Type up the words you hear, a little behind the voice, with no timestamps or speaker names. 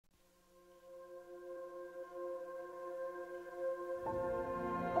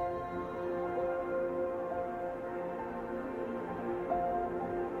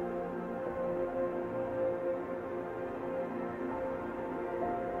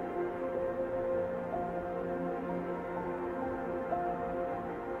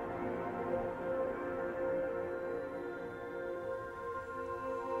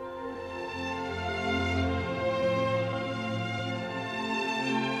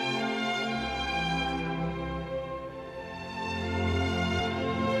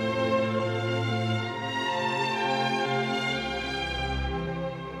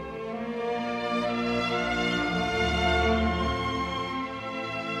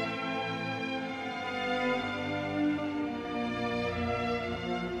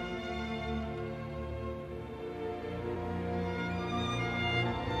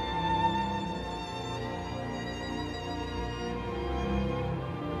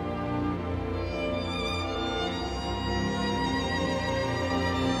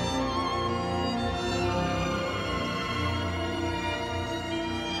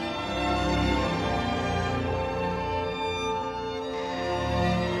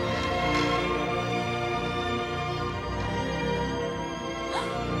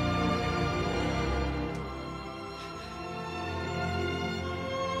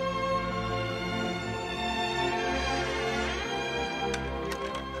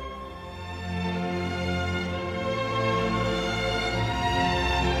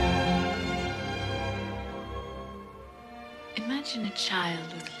Imagine a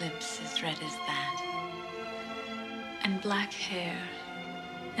child with lips as red as that, and black hair,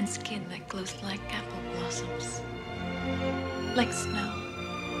 and skin that glows like apple blossoms, like snow.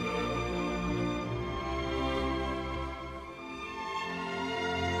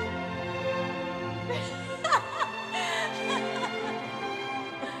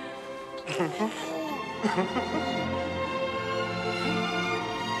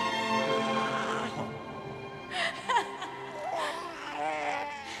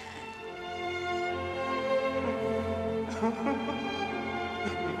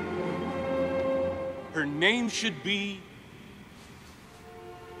 Her name should be...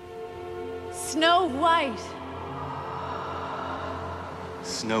 Snow White.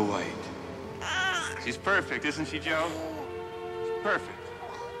 Snow White. She's perfect, isn't she, Joe? She's perfect.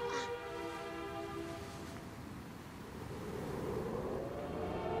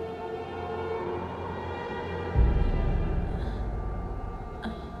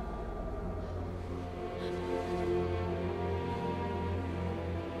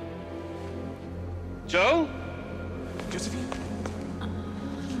 Joe? Josephine?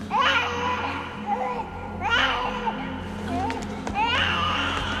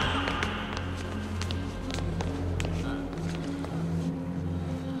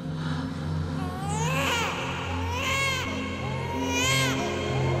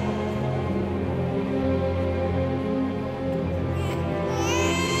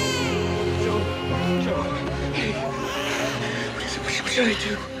 What should I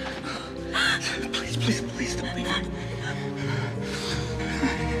do? Please don't leave her.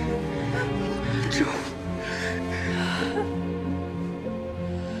 Joe.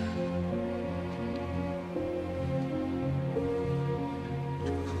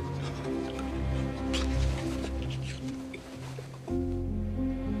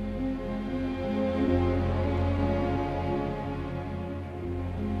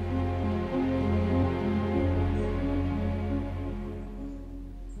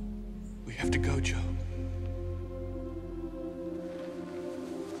 We have to go, Joe.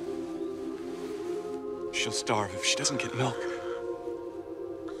 She'll starve if she doesn't get milk.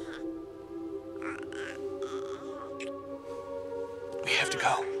 We have to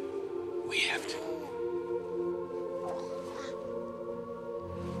go. We have to.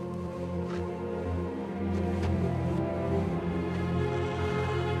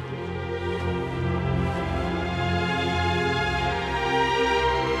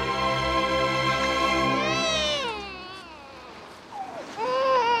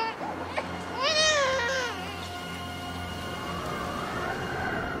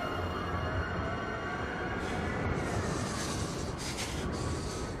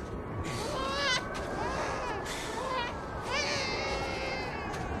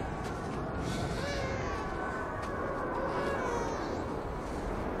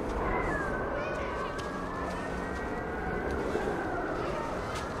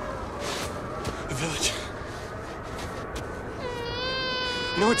 The village.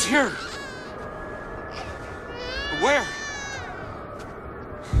 No, it's here. But where?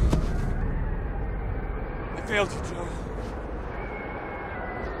 I failed you, Joe.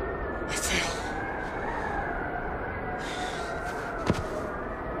 I failed.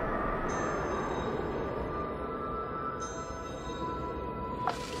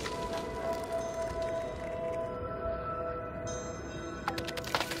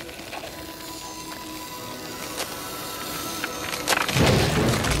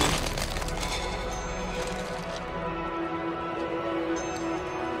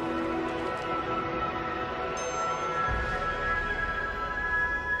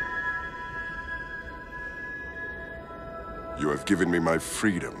 You have given me my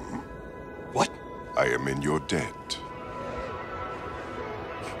freedom. What? I am in your debt.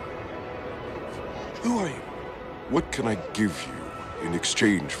 Who are you? What can I give you in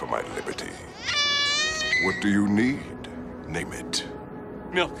exchange for my liberty? What do you need? Name it.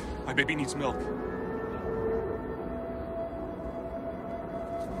 Milk. My baby needs milk.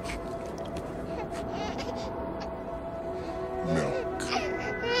 Milk.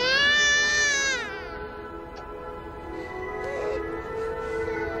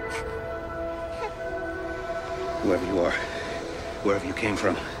 Whoever you are, wherever you came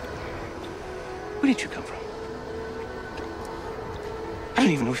from, where did you come from? I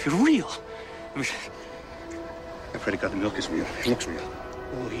don't even know if you're real. I pray to God the milk is real. It looks real.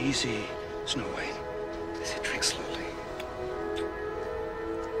 Oh, easy, Snow White. I said drink slowly.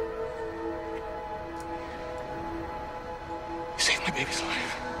 You saved my baby's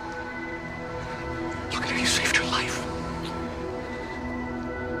life. Look at her, you saved her life.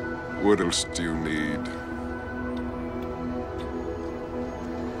 What else do you need?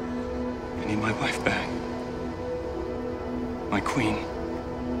 my wife back. My queen.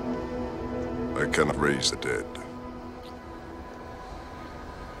 I cannot raise the dead.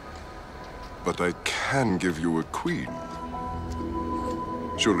 But I can give you a queen.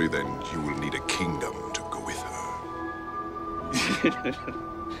 Surely then you will need a kingdom to go with her.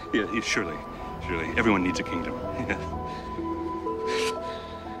 Yeah, surely. Surely. Everyone needs a kingdom. Yeah.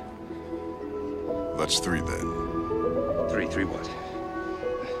 That's 3 then. Three what?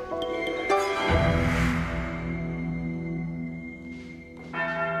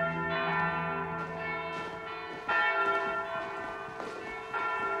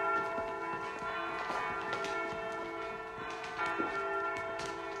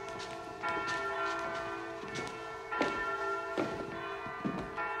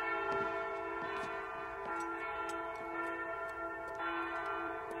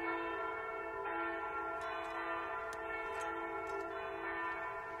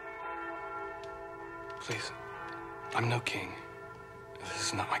 Please, I'm no king. This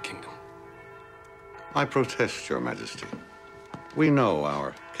is not my kingdom. I protest, Your Majesty. We know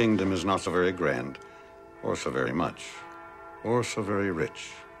our kingdom is not so very grand, or so very much, or so very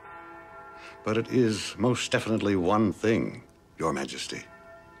rich. But it is most definitely one thing, Your Majesty.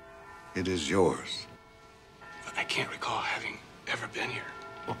 It is yours. But I can't recall having ever been here.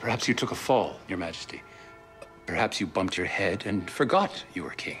 Well, perhaps you took a fall, Your Majesty. Perhaps you bumped your head and forgot you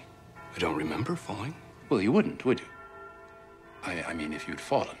were king. I don't remember falling. Well, you wouldn't, would you? I mean, if you'd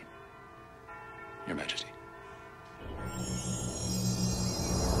fallen, Your Majesty.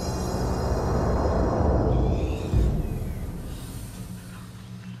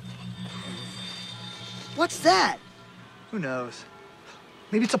 What's that? Who knows?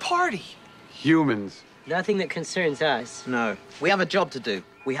 Maybe it's a party. Humans. Nothing that concerns us. No. We have a job to do.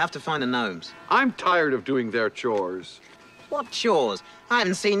 We have to find the gnomes. I'm tired of doing their chores. What chores? I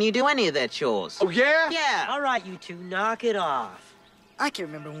haven't seen you do any of their chores. Oh, yeah? Yeah. All right, you two, knock it off. I can't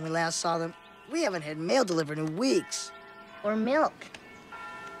remember when we last saw them. We haven't had mail delivered in weeks. Or milk.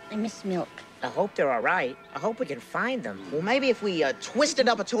 I miss milk. I hope they're all right. I hope we can find them. Well, maybe if we twisted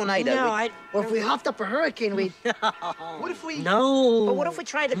up a tornado. No, Or if we huffed up a hurricane, we'd... What if we... No. But what if we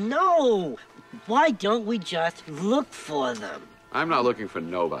tried to... No. Why don't we just look for them? I'm not looking for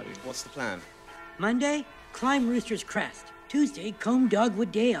nobody. What's the plan? Monday, climb Rooster's Crest. Tuesday, comb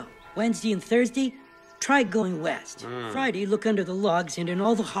Dogwood Dale. Wednesday and Thursday, try going west. Friday, look under the logs and in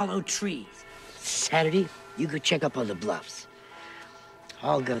all the hollow trees. Saturday, you go check up on the bluffs.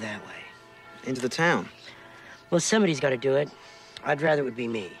 I'll go that way. Into the town. Well, somebody's got to do it. I'd rather it would be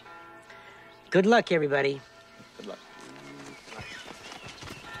me. Good luck, everybody. Good luck.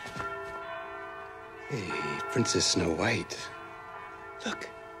 Hey, Princess Snow White. Look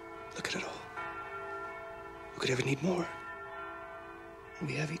at it all. Who could ever need more?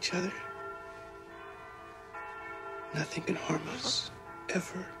 We have each other. Nothing can harm us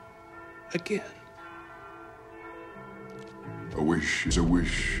ever again. A wish is a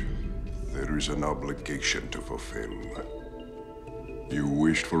wish. There is an obligation to fulfill. You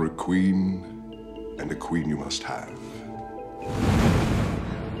wished for a queen, and a queen you must have.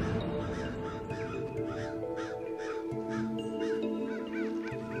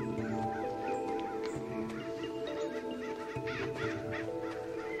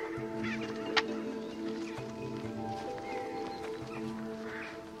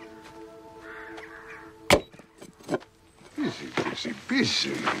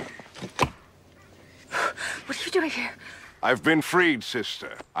 Busy. What are you doing here? I've been freed,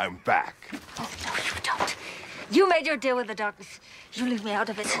 sister. I'm back. Oh, no, you don't. You made your deal with the darkness. You leave me out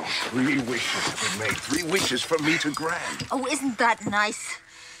of it. 3 wishes have been made. 3 wishes for me to grant. Oh, isn't that nice?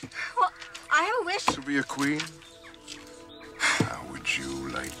 Well, I have a wish. To be a queen? How would you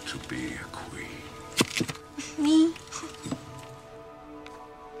like to be a queen? Me?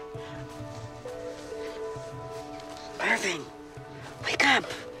 Irving, wake up.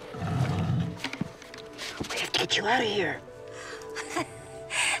 We have to get you out of here.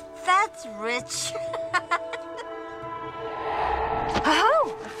 That's rich.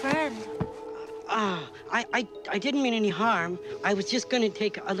 Oh, a friend. I didn't mean any harm. I was just going to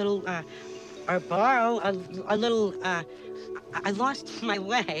take a little, or borrow a little, I lost my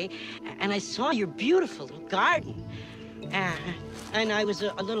way, and I saw your beautiful little garden. And I was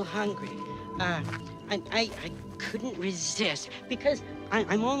a little hungry. And I couldn't resist, because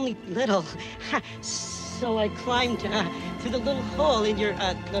I'm only little. So I climbed to the little hole in your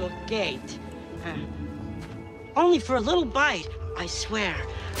little gate. Only for a little bite, I swear.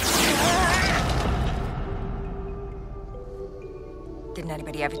 Didn't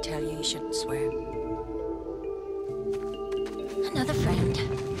anybody ever tell you you shouldn't swear? Another friend.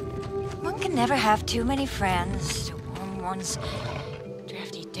 Well, can never have too many friends to warm one's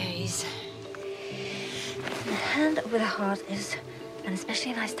drafty days. The hand over the heart is an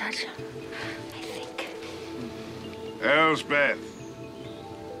especially nice touch, I think. Elsbeth.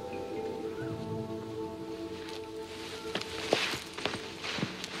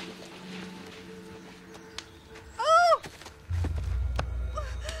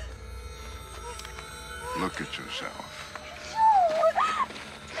 Look at yourself.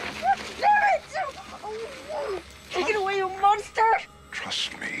 Take it away, you monster!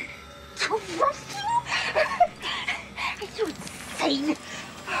 Trust me. Trust you? Are you insane?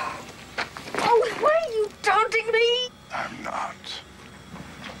 Oh, why are you taunting me? I'm not.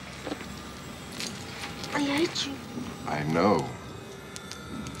 I hate you. I know.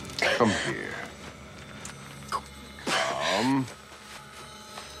 Come here. Come.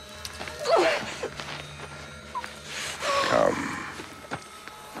 Come.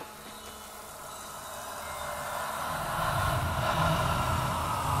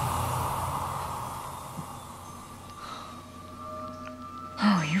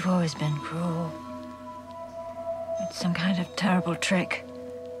 Oh, you've always been cruel. It's some kind of terrible trick.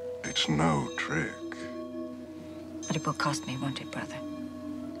 It's no trick. But it will cost me, won't it, brother?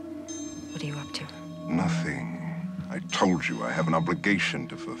 What are you up to? Nothing. I told you I have an obligation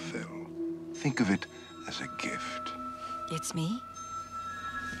to fulfill. Think of it as a gift. It's me?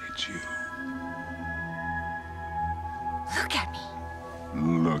 It's you. Look at me.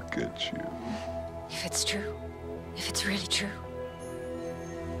 Look at you. If it's true, if it's really true,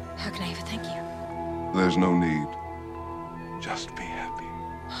 how can I ever thank you? There's no need. Just be happy.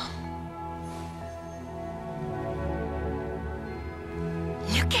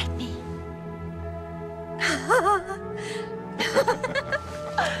 Look at me.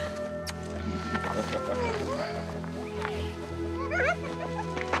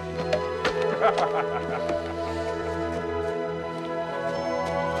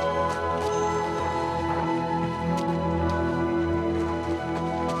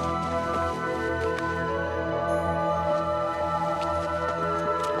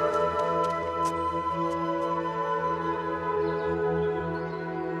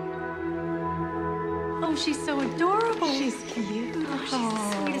 Oh, she's so adorable. She's cute. Oh, she's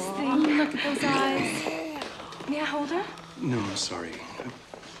the sweetest thing. Look at those eyes. May I hold her? No, I'm sorry.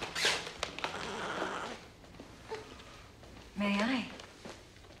 May I?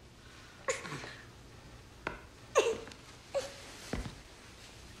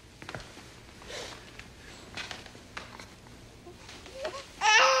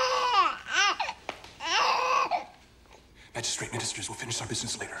 Magistrate, ministers, we'll finish our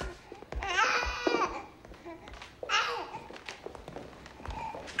business later.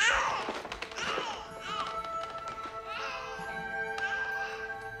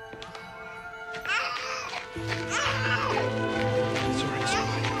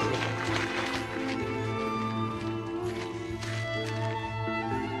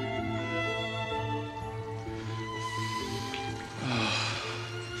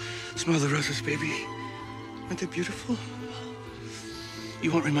 Smell the roses, baby. Aren't they beautiful?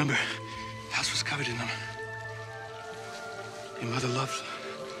 You won't remember. The house was covered in them. Your mother loved them.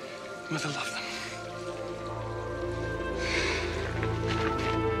 Mother loved them.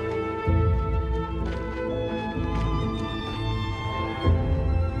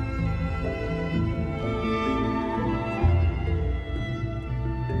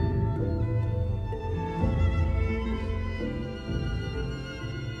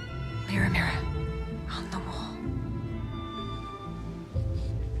 Mirror, mirror, on the wall.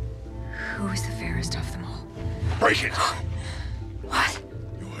 Who is the fairest of them all? Break it! What?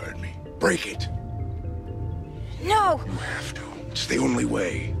 You heard me. Break it. No! You have to. It's the only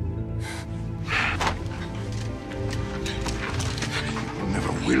way. He'll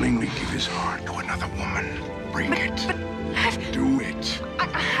never willingly give his heart to another woman. Break it. Do it.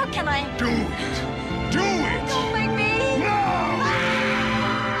 How can I? Do it. Do it! Don't make me! No!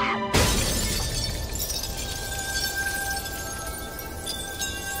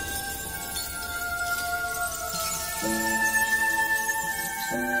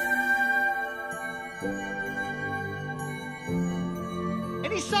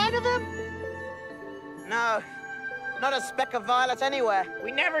 Any sign of him? No, not a speck of violets anywhere.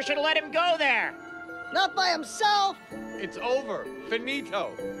 We never should have let him go there. Not by himself. It's over.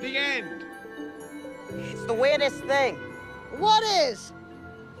 Finito. The end. It's the weirdest thing. What is?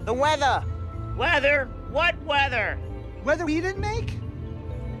 The weather. Weather? What weather? Weather we didn't make?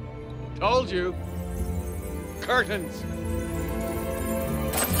 Told you. Curtains.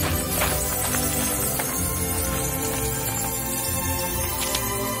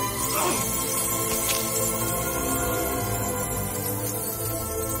 Oh.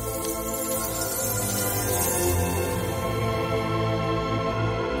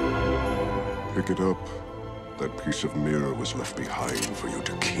 pick it up, that piece of mirror was left behind for you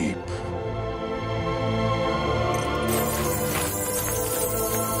to keep.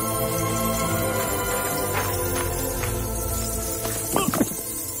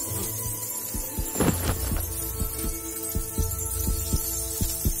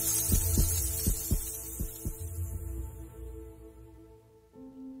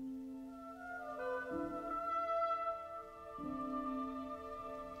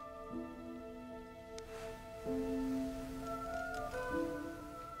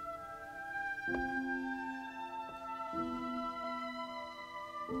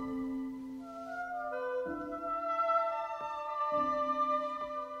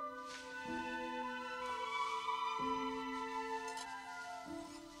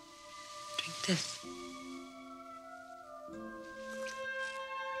 Drink this.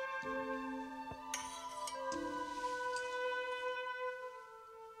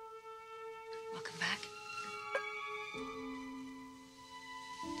 Welcome back.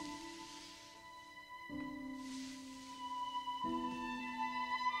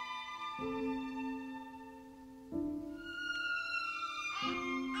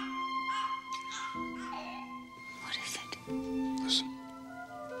 What is it? Listen.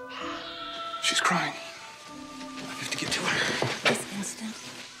 She's crying. I have to get to her. This instant?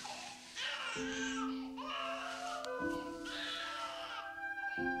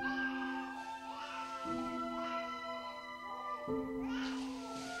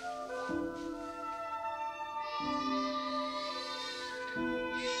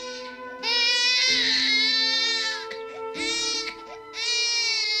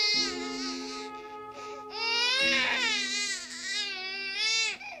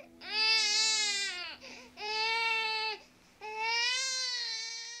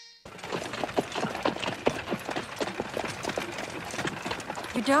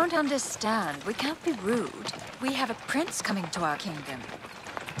 You don't understand. We can't be rude. We have a prince coming to our kingdom.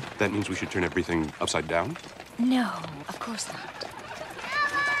 That means we should turn everything upside down? No, of course not.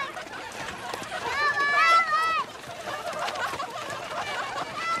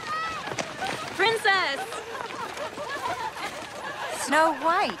 Princess! Snow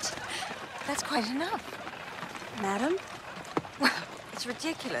White. That's quite enough. Madam? Well, it's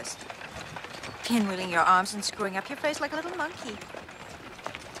ridiculous. Pinwheeling your arms and screwing up your face like a little monkey.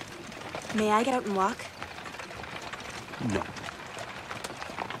 May I get out and walk? No.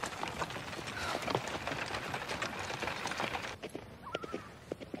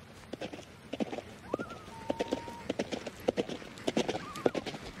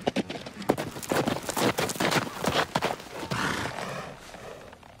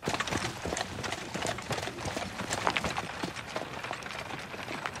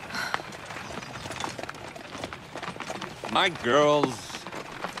 My girls,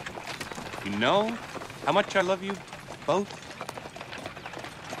 you know how much I love you both?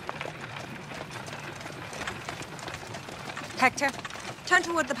 Hector, turn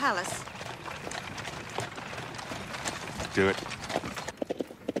toward the palace. Do it.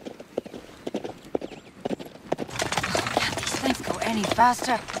 Can't these things go any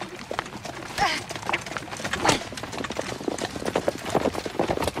faster?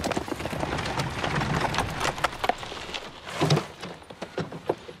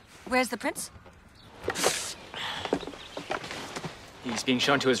 Where's the prince? He's being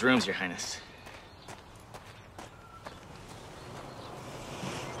shown to his rooms, Your Highness.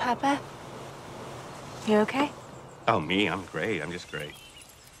 Papa? You okay? Oh, me? I'm great. I'm just great.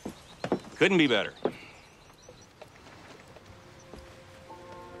 Couldn't be better.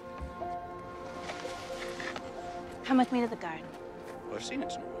 Come with me to the garden. Well, I've seen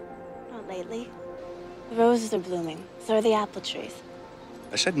it, Snow White. Not lately. The roses are blooming. So are the apple trees.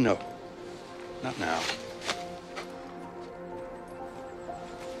 I said no. Not now.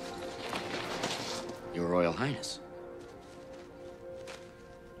 Your Royal Highness.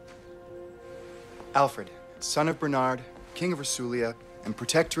 Alfred, son of Bernard, King of Rasulia, and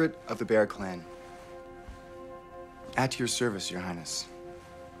Protectorate of the Bear Clan. At your service, Your Highness.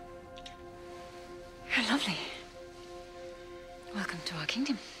 You're lovely. Welcome to our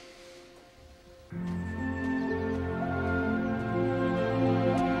kingdom.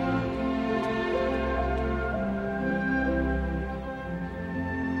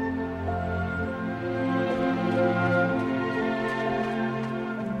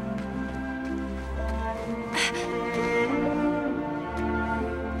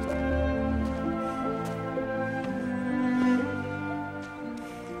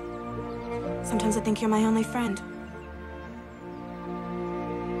 Sometimes I think you're my only friend.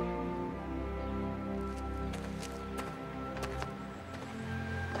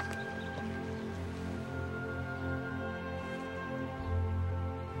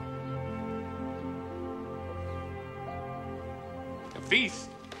 feast?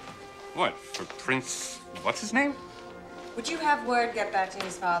 What, for Prince... what's his name? Would you have word get back to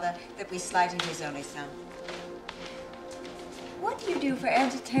his father that we slighted his only son? What do you do for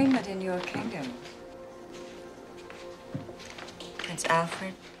entertainment in your kingdom? Prince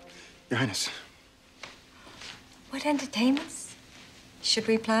Alfred? Your Highness. What entertainments should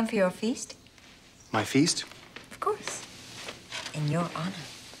we plan for your feast? My feast? Of course. In your honor.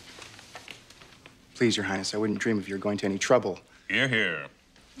 Please, Your Highness, I wouldn't dream of your going to any trouble. Hear, hear.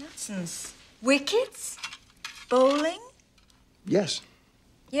 Nonsense. Wickets? Bowling? Yes.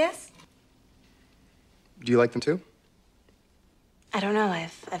 Yes? Do you like them too? I don't know.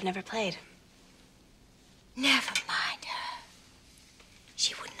 I've never played. Never mind her.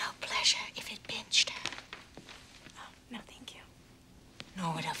 She would know pleasure if it pinched her. Oh, no, thank you.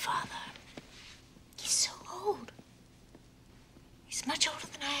 Nor would her father. He's so old. He's much older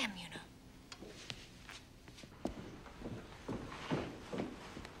than I am, you know.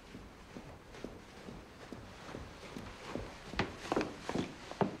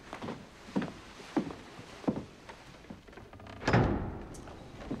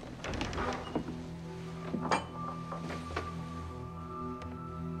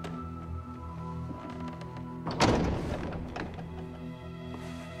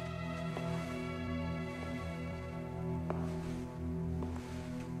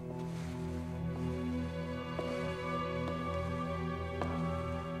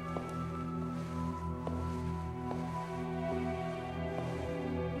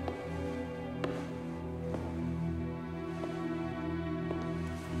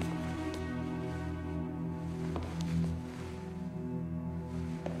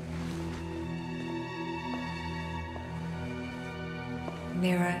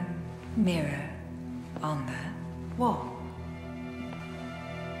 Mirror, mirror on the wall.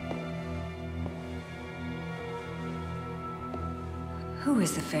 Who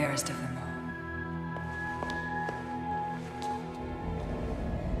is the fairest of them all?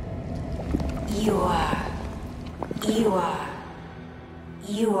 You are. You are.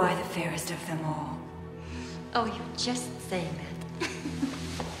 You are the fairest of them all. Oh, you're just saying that.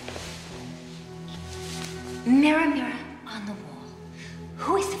 Mirror, mirror on the wall.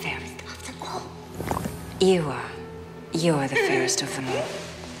 Who is the fairest of them all? You are. You are the fairest of them all.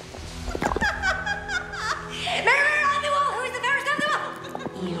 Mirror on the wall. Who is the fairest of them all?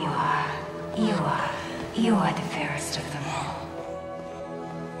 You are. You are. You are the fairest of them all.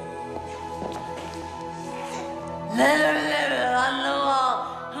 Mirror, mirror on the wall,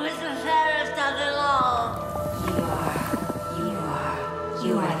 who is the fairest of them all? You are. You are.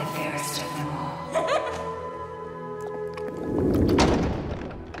 You are the fairest of them all.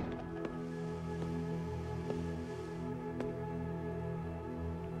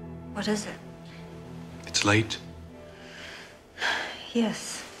 What is it? It's late.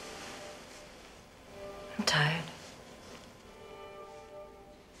 Yes. I'm tired.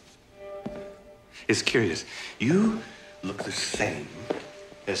 It's curious. You look the same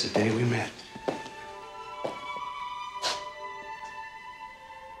as the day we met.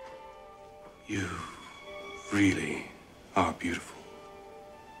 You really are beautiful.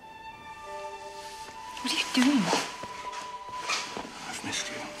 What are you doing? I've missed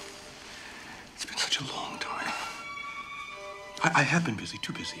you. It's been such a long time. I have been busy,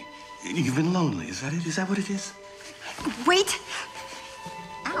 too busy. You've been lonely. Is that it? Is that what it is? Wait!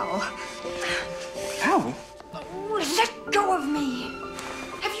 Ow! Ow! Oh, let go of me!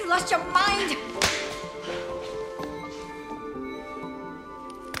 Have you lost your mind?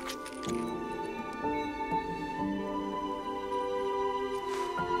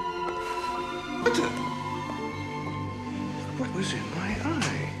 What was in my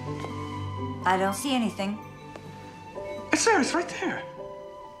eye? I don't see anything. It's there. It's right there.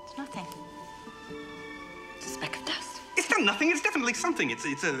 It's nothing. It's a speck of dust. It's not nothing. It's definitely something. It's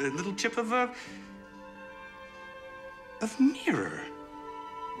a little chip of mirror.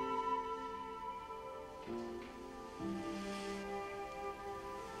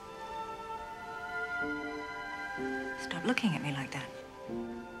 Stop looking at me like that.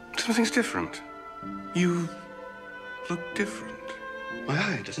 Something's different. You look different. My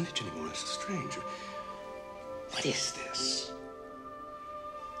eye doesn't itch anymore. It's strange. What is this?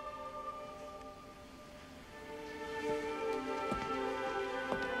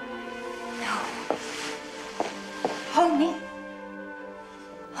 No. Hold me.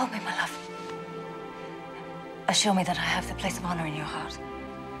 Hold me, my love. Assure me that I have the place of honor in your heart.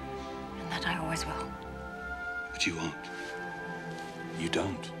 And that I always will. But you won't. You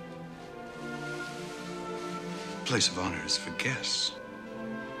don't. Place of honor is for guests.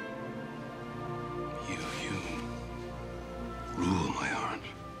 You rule my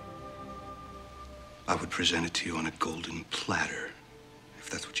I would present it to you on a golden platter, if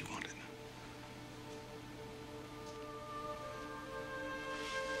that's what you wanted.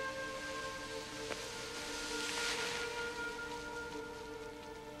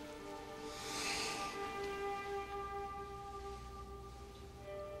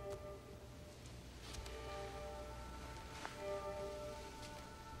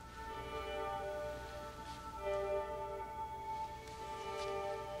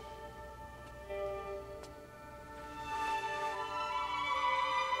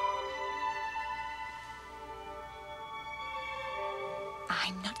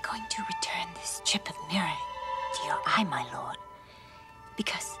 I'm not going to return this chip of mirror to your eye, my lord.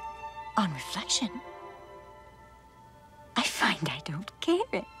 Because, on reflection, I find I don't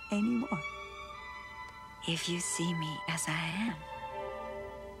care anymore. If you see me as I am,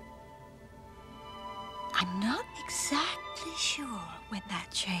 I'm not exactly sure when that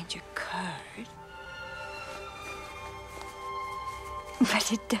change occurred.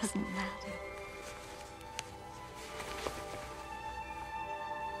 But it doesn't matter.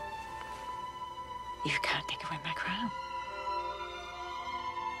 You can't take away my crown.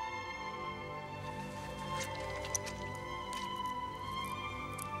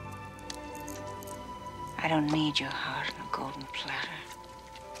 I don't need your heart on a golden platter.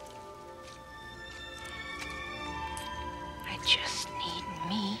 I just need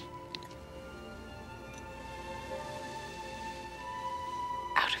me.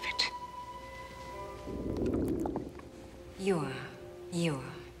 Out of it. You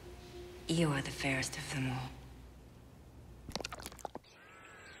are the fairest of them all.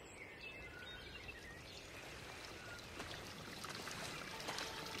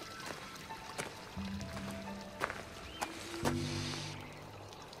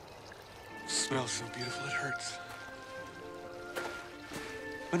 Smells so beautiful it hurts.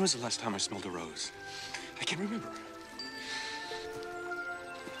 When was the last time I smelled a rose? I can't remember.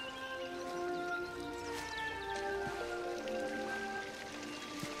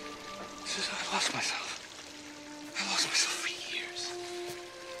 I lost myself. I lost myself for years.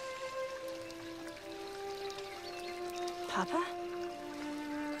 Papa?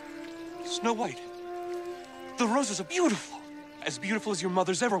 Snow White. The roses are beautiful. As beautiful as your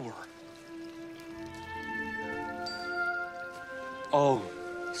mother's ever were. Oh,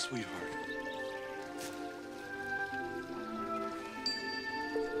 sweetheart.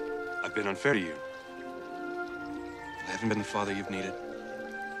 I've been unfair to you. I haven't been the father you've needed,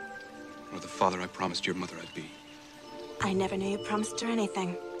 nor the father I promised your mother I'd be. I never knew you promised her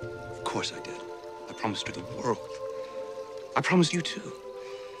anything. Of course I did. I promised her the world. I promised you too.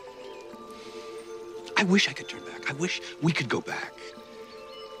 I wish I could turn back. I wish we could go back.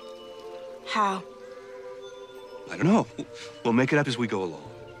 How? I don't know. We'll make it up as we go along.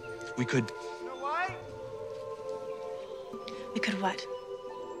 We could... Snow White? We could what?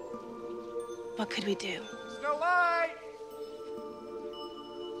 What could we do? Snow White!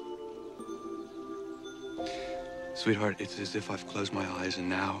 Sweetheart, it's as if I've closed my eyes and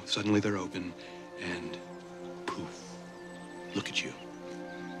now suddenly they're open and poof. Look at you.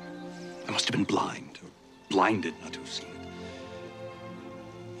 I must have been blind or blinded not to have seen it.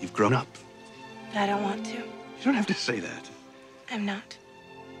 You've grown up. But I don't want to. You don't have to say that. I'm not.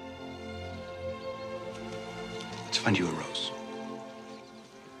 Let's find you a rose.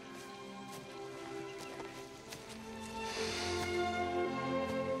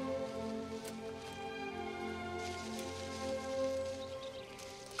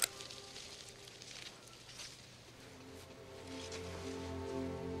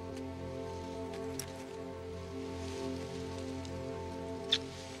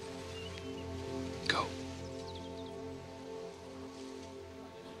 Go.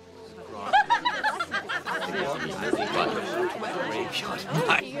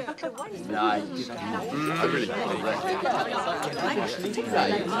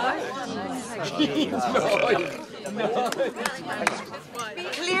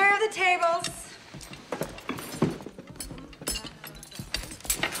 Clear the tables.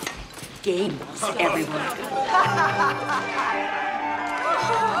 Games, everyone.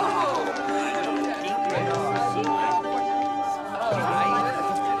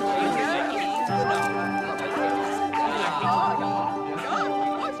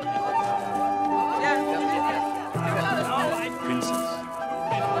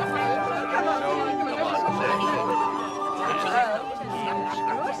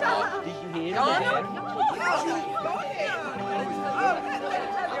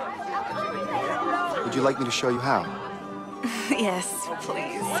 Would you like me to show you how? Yes,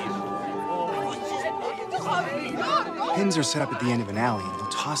 please. Pins are set up at the end of an alley, and they'll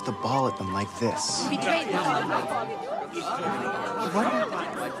tossed a ball at them like this. Betrayed them.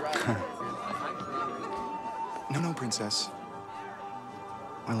 No, princess.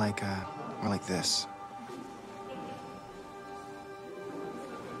 More like this.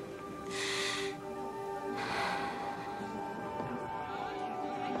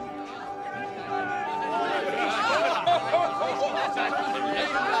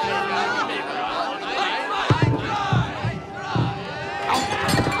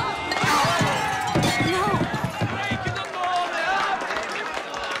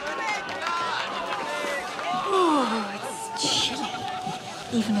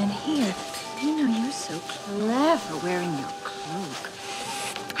 Even in here, you know you're so clever wearing your cloak.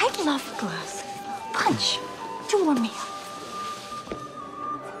 I'd love a glass. Punch to warm me up.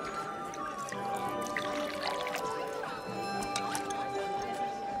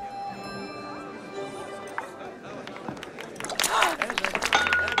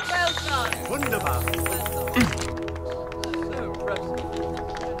 Well done. Wunderbar.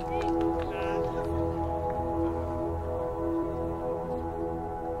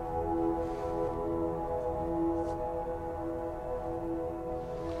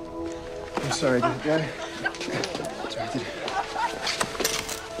 I'm sorry, Dad. Sorry, did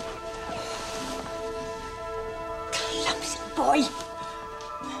Clumsy boy.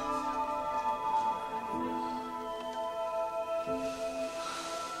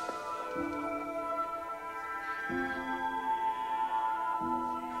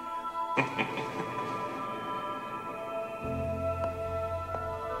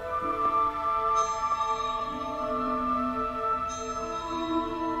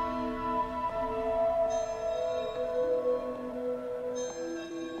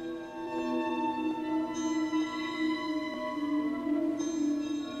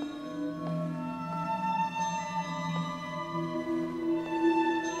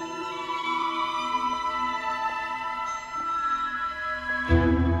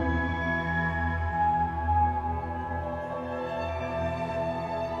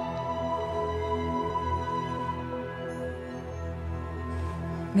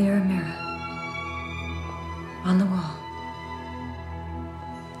 Mirror, mirror, on the wall.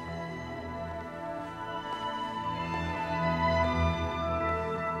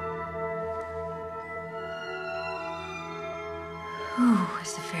 Who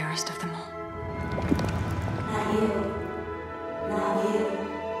is the fairest of them all? Not you. Not you.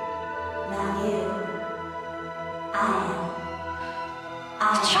 Not you. I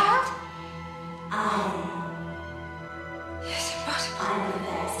am. The child? I am. Is it possible? I'm the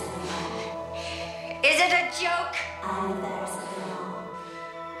fairest of them all. Is it a joke? I'm the fairest of them all.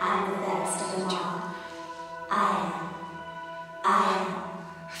 I'm the fairest of them all. I am.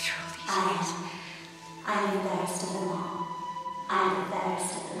 After all these years. I'm the fairest of them all. I'm the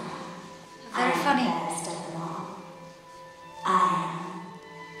fairest of them all. Very funny. I'm the fairest of them all. I am.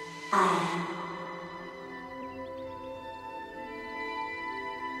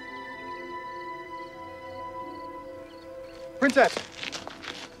 Princess!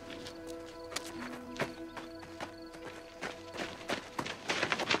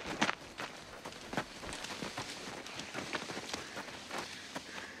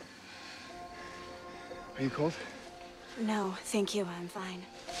 Are you cold? No, thank you. I'm fine.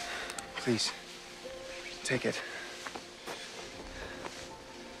 Please, take it.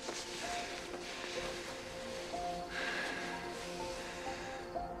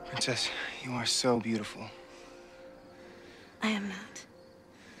 Princess, you are so beautiful. I am not.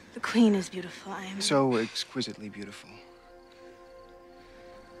 The queen is beautiful. I am. So exquisitely beautiful.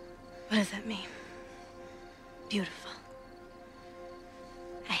 What does that mean? Beautiful.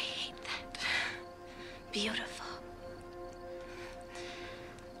 I hate that. Beautiful.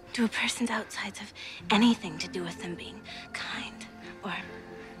 Do a person's outsides have anything to do with them being kind or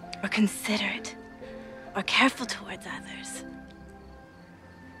considerate or careful towards others?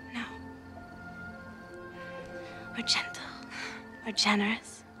 No. Or gentle or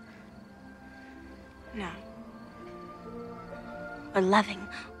generous? No. Or loving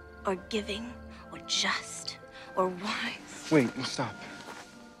or giving or just or wise? Wait, stop.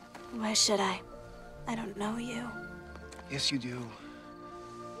 Why should I? I don't know you. Yes, you do.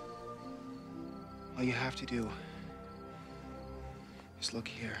 All you have to do is look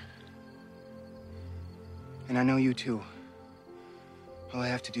here. And I know you too. All I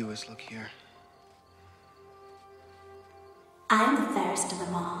have to do is look here. I'm the fairest of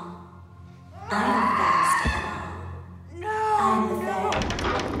them all. I'm the fairest of them all. No! I'm the fairest.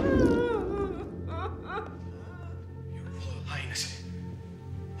 Your Royal Highness,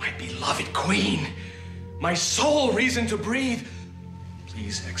 my beloved queen, my sole reason to breathe. Please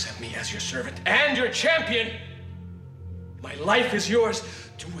please accept me as your servant and your champion. My life is yours.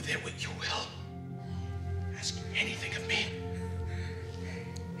 Do with it what you will. Ask anything of me.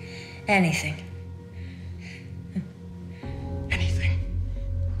 Anything. Anything.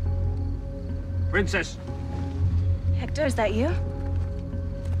 Princess. Hector, is that you?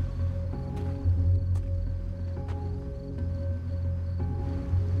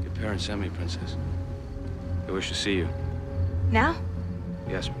 Your parents sent me, Princess. They wish to see you. Now?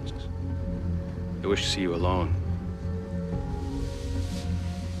 Yes, Princess. They wish to see you alone.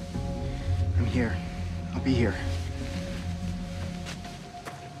 I'm here. I'll be here.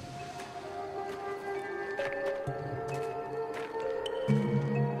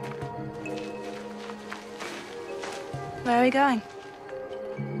 Where are we going?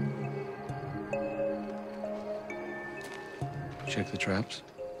 Check the traps.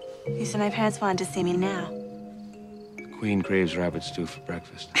 You said my parents wanted to see me now. The Queen craves rabbit stew for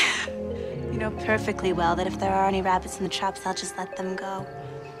breakfast. You know perfectly well that if there are any rabbits in the traps, I'll just let them go.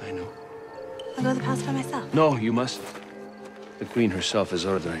 I know. I'll go to the palace by myself. No, you mustn't. The Queen herself has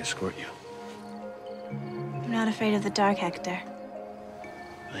ordered I escort you. I'm not afraid of the dark, Hector.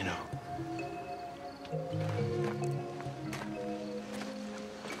 I know.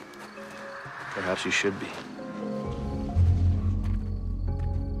 Perhaps you should be.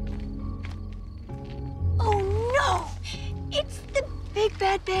 Oh, no! It's the big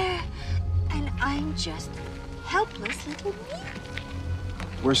bad bear. And I'm just helpless little me.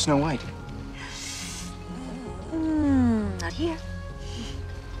 Where's Snow White? Not here.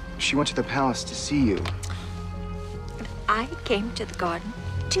 She went to the palace to see you. I came to the garden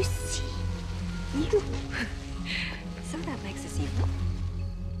to see you. So that makes us even.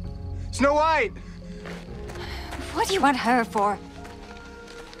 Snow White! What do you want her for?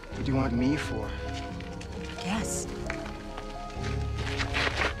 What do you want me for? Yes.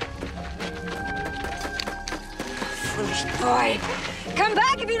 Foolish boy. Come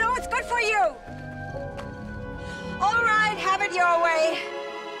back if you know what's good for you. All right, have it your way.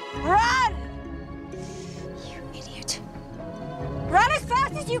 Run! You idiot. Run as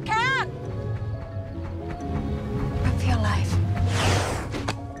fast as you can. Run for your life.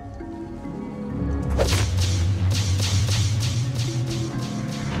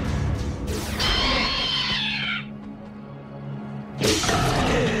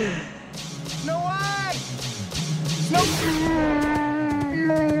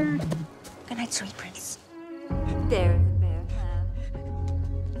 Good night, sweet prince. There the bear clan.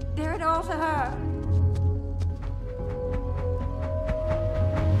 Bear it all to her.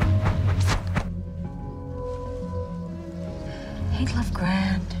 Ain't love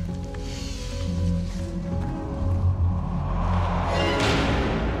grand?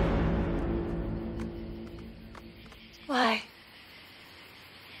 Why?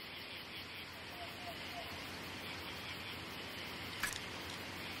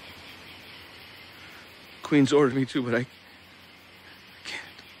 Queen's ordered me to, but I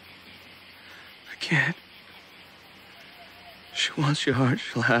can't. She wants your heart.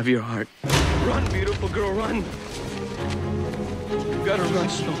 She'll have your heart. Run, beautiful girl, run. You gotta run,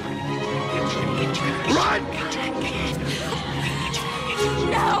 Snow. Run!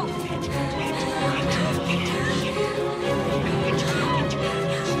 No!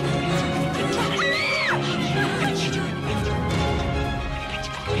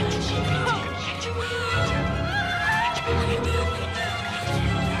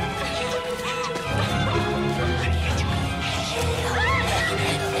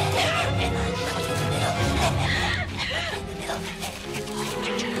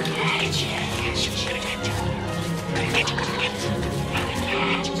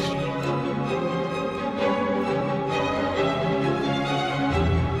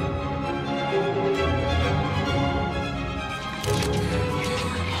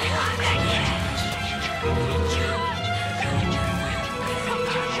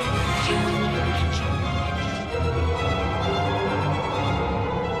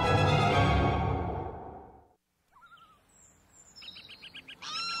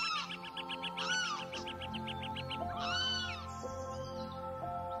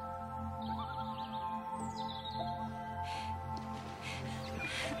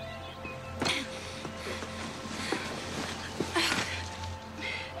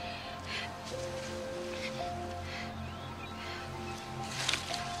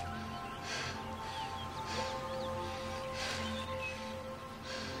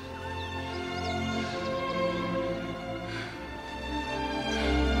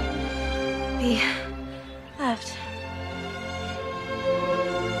 We left.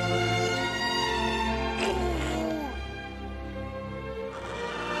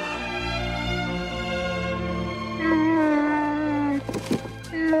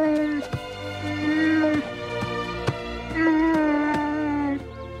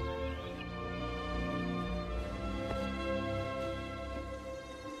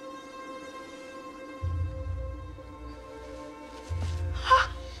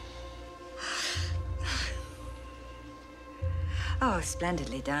 Oh,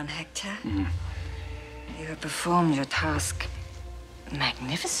 splendidly done, Hector. You have performed your task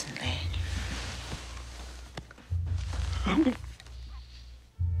magnificently.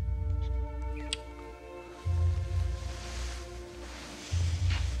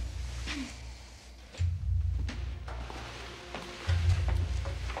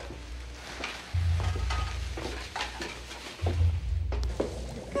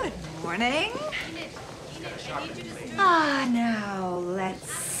 Good morning. Now,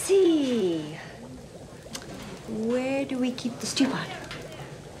 let's see. Where do we keep the stew pot?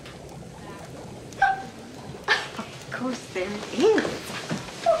 Of course there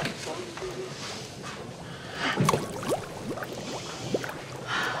is.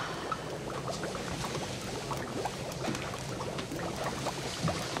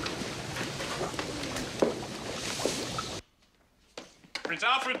 Prince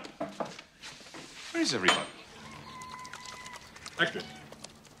Alfred! Where is everybody? Hector.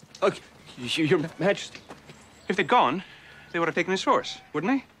 Oh, Your Majesty. If they'd gone, they would have taken his horse,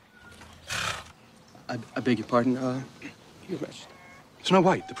 wouldn't they? I beg your pardon, Your Majesty. Snow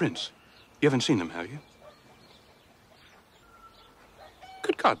White, the prince. You haven't seen them, have you?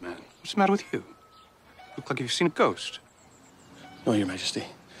 Good God, man. What's the matter with you? Look like you've seen a ghost. No, Your Majesty.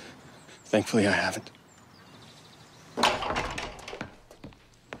 Thankfully, I haven't.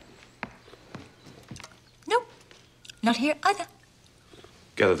 Nope. Not here either.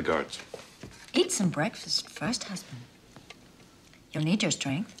 Gather the guards. Eat some breakfast first, husband. You'll need your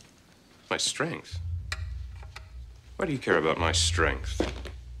strength. My strength? Why do you care about my strength?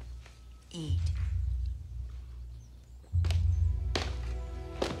 Eat.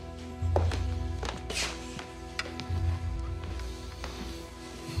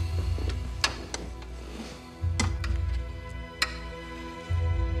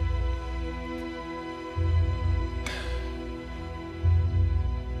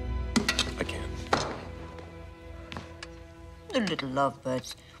 The little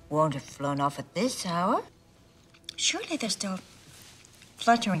lovebirds won't have flown off at this hour. Surely they're still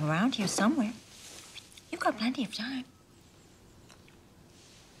fluttering around here somewhere. You've got plenty of time.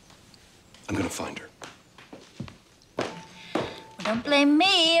 I'm gonna find her. Well, don't blame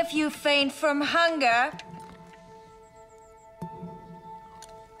me if you faint from hunger.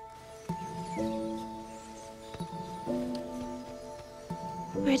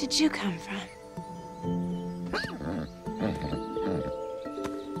 Where did you come from?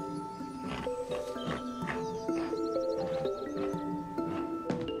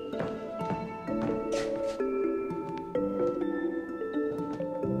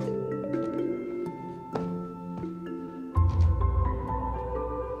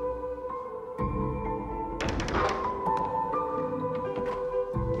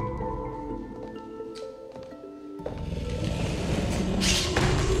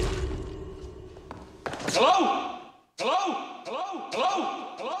 Hello? Hello? Hello? Hello?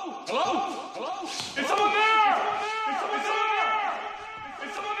 Hello? Hello? Hello? Is someone there? Is someone there?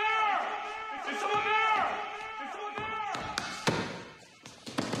 Is someone there? Is someone there? Is someone there?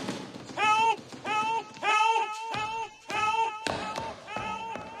 Help! Help! Help! Help!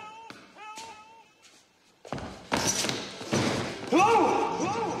 Help! Hello?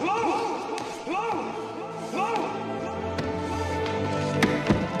 Hello? Hello? Hello? Hello?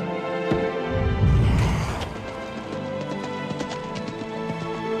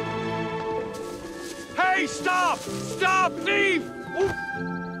 Hey, stop! Stop, thief!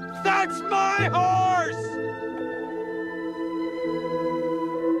 That's my horse!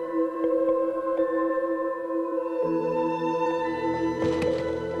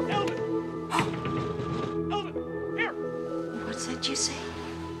 What's that you say?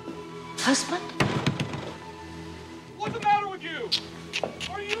 Husband? What's the matter with you?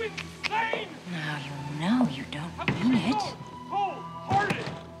 Are you insane? Now you know you don't mean it. Cold-hearted,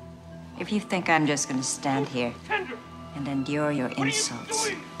 If you think I'm just gonna stand here tender. and endure your What are you insults,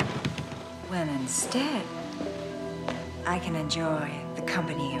 doing? when instead I can enjoy the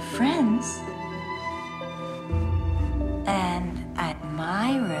company of friends and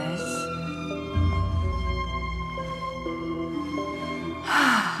admirers.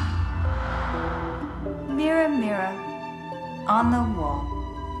 Mirror, mirror on the wall,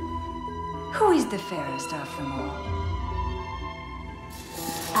 who is the fairest of them all?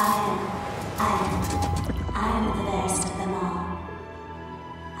 I am the fairest of them all.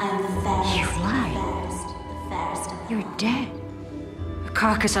 I am the fairest. You lie. The fairest of them You're dead. A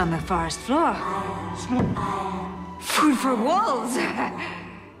carcass on the forest floor. Food for wolves.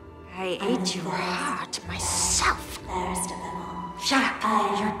 I ate your heart myself. fairest of them all. Shut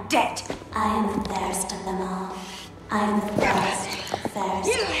up. You're dead. I am the fairest of them all. I'm the fairest of them all. I'm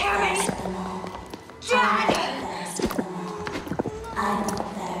the fairest of them all. I'm the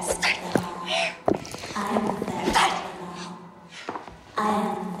fairest of them all. I'm the fairest of them all. I'm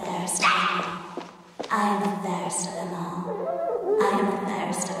the fairest of them all. I'm the fairest of them all. I'm the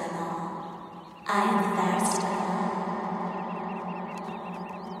fairest of them all. I'm the fairest of them all.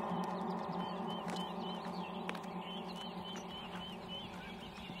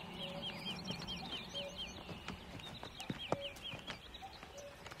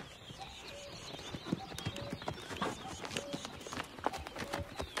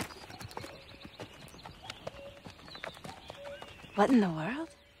 What in the world?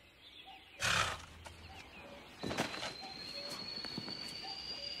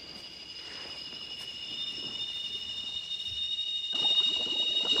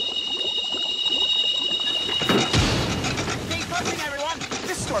 Keep pushing, everyone.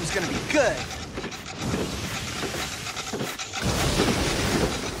 This storm's gonna be good.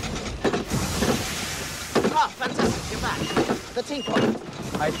 Oh, fantastic, you're back. The teapot.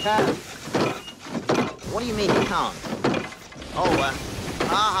 I can. What do you mean you can't? Oh, ha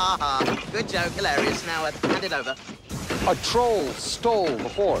ha ha. Good joke, hilarious. Now, hand it over. A troll stole the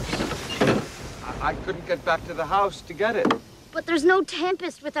horse. I couldn't get back to the house to get it. But there's no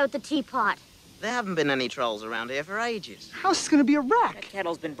tempest without the teapot. There haven't been any trolls around here for ages. House is gonna be a wreck. That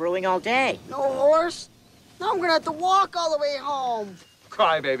kettle's been brewing all day. No horse? Now I'm gonna have to walk all the way home.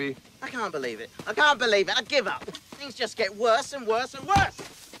 Cry, baby. I can't believe it. I can't believe it. I give up. Things just get worse and worse and worse.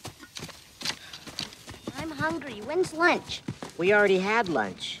 I'm hungry. When's lunch? We already had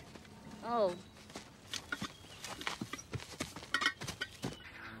lunch. Oh.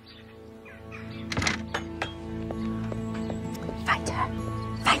 Find her.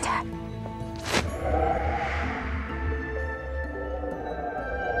 Find her.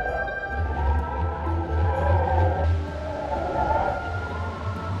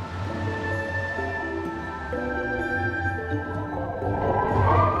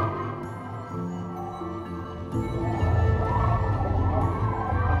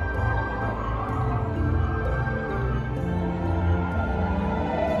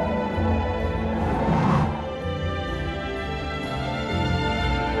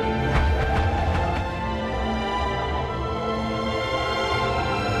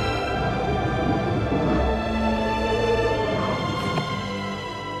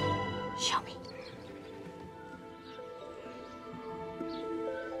 Show me.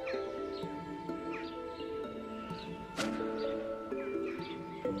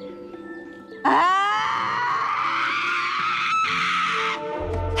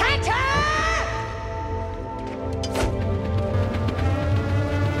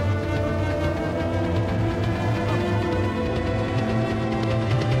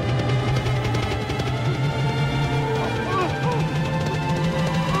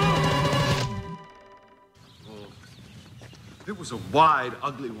 It was a wide,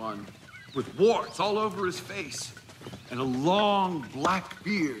 ugly one, with warts all over his face, and a long black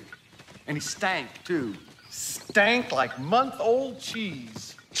beard. And he stank, too. Stank like month-old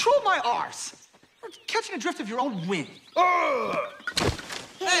cheese. Troll my arse. You're catching a drift of your own wind.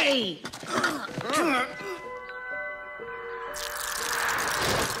 Hey!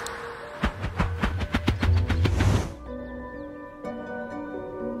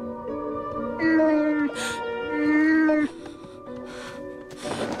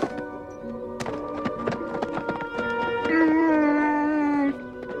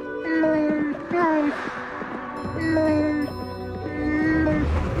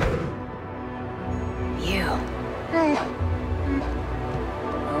 You.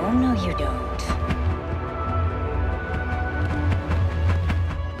 Oh, no, you don't.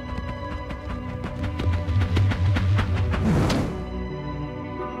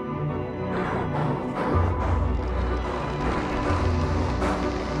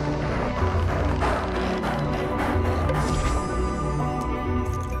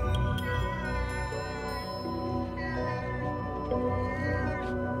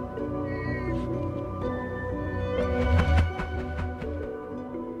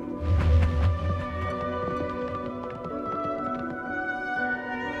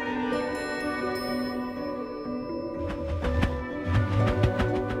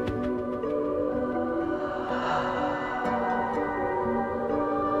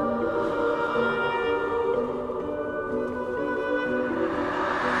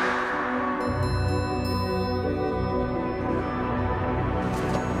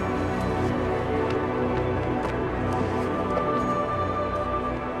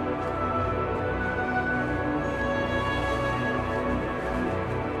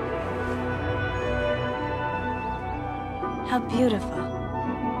 How beautiful.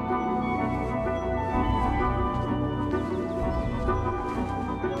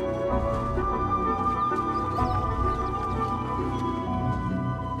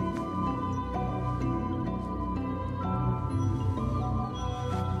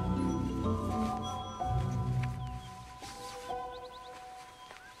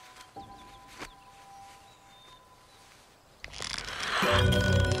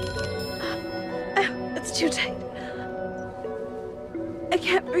 It's too tight. I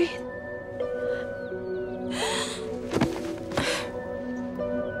can't breathe.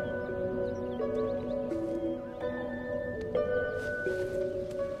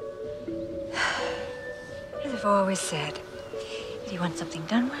 As I've always said, if you want something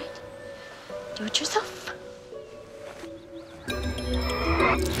done right, do it yourself.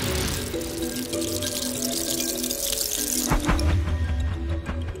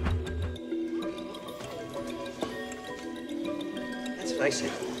 Let's face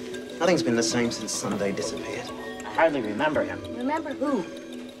it, nothing's been the same since Sunday disappeared. I hardly remember him. Remember who?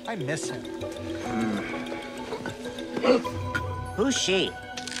 I miss him. Who's she?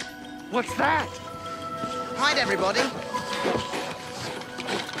 What's that? Hide, everybody.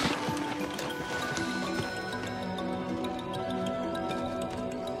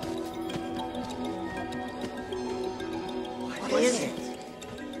 What is it?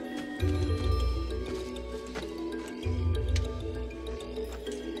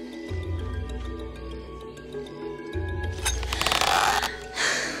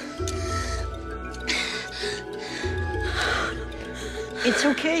 It's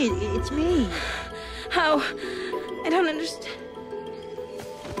okay. It's me. How? I don't understand.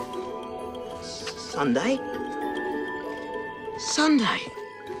 Sunday? Sunday?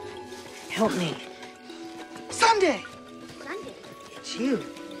 Help me. Sunday! Sunday. It's you.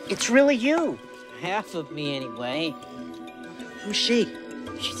 It's really you. Half of me, anyway. Who's she?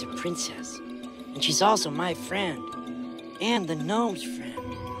 She's a princess. And she's also my friend. And the gnome's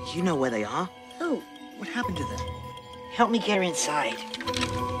friend. You know where they are? Who? What happened to them? Help me get her inside.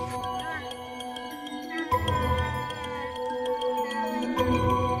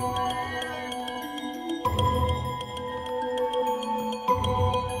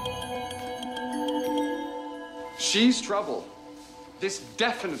 She's trouble. This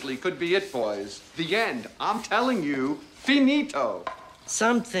definitely could be it, boys. The end. I'm telling you, finito.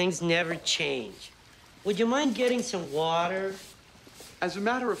 Some things never change. Would you mind getting some water? As a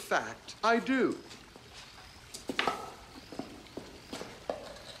matter of fact, I do.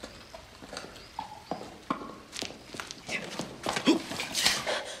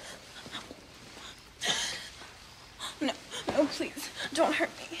 No, no, please, don't hurt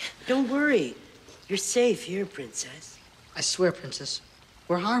me. Don't worry. You're safe here, Princess. I swear, Princess,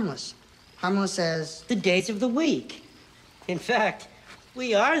 we're harmless. Harmless as... The days of the week. In fact,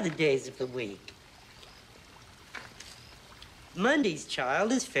 we are the days of the week. Monday's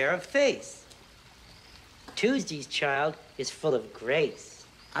child is fair of face. Tuesday's child is full of grace.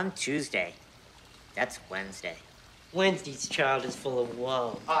 I'm Tuesday. That's Wednesday. Wednesday's child is full of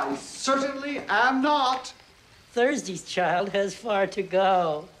woe. I certainly am not. Thursday's child has far to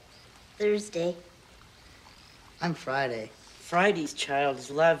go. Thursday. I'm Friday. Friday's child is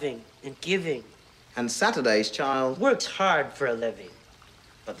loving and giving. And Saturday's child Works hard for a living.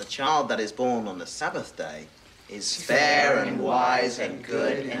 But the child that is born on the Sabbath day is fair and wise and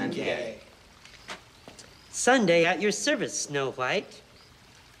good and gay. Sunday at your service, Snow White.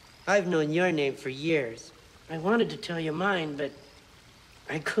 I've known your name for years. I wanted to tell you mine, but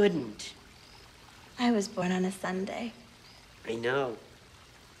I couldn't. I was born on a Sunday. I know.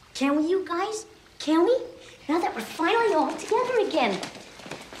 Can we, you guys? Can we? Now that we're finally all together again.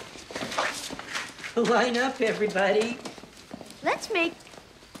 Line up, everybody. Let's make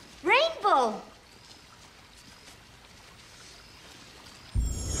rainbow.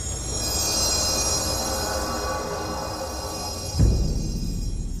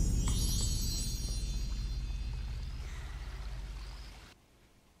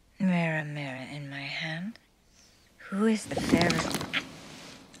 Mirror, mirror in my hand, who is the fairest?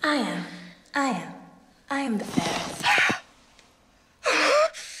 I am. I am the fairest.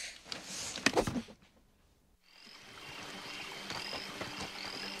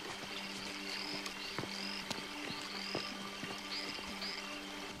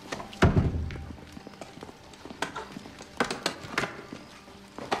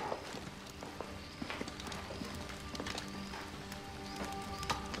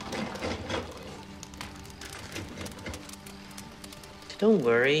 Don't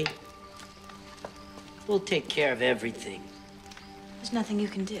worry. We'll take care of everything. There's nothing you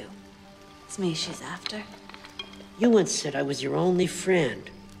can do. It's me she's after. You once said I was your only friend.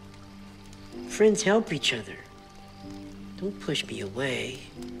 Friends help each other. Don't push me away.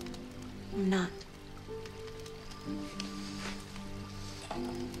 I'm not.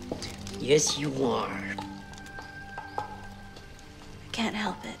 Yes, you are. I can't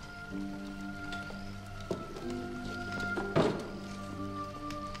help it.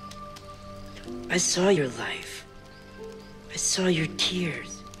 I saw your life. I saw your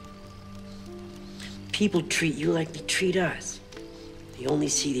tears. People treat you like they treat us. They only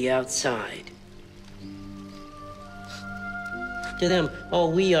see the outside. To them,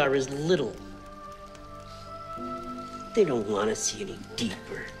 all we are is little. They don't want to see any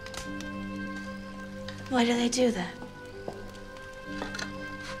deeper. Why do they do that?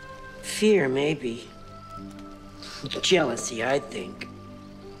 Fear, maybe. Jealousy, I think.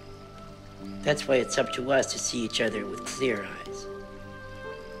 That's why it's up to us to see each other with clear eyes.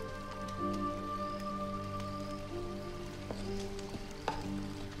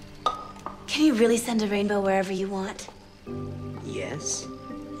 Can you really send a rainbow wherever you want? Yes.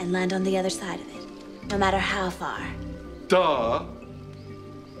 And land on the other side of it, no matter how far? Duh.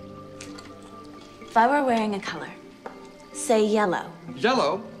 If I were wearing a color, say yellow.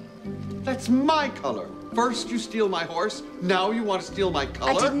 Yellow? That's my color. First you steal my horse, now you want to steal my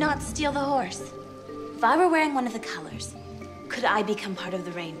color? I did not steal the horse. If I were wearing one of the colors, could I become part of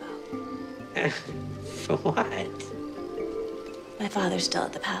the rainbow? For what? My father's still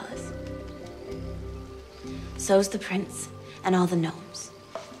at the palace. So's the prince and all the gnomes.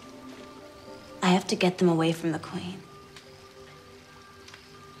 I have to get them away from the queen.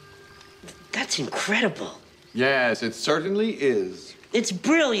 That's incredible. Yes, it certainly is. It's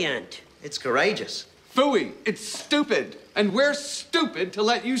brilliant. It's courageous. Phooey, it's stupid. And we're stupid to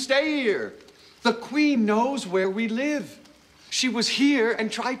let you stay here. The queen knows where we live. She was here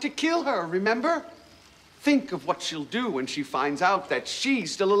and tried to kill her, remember? Think of what she'll do when she finds out that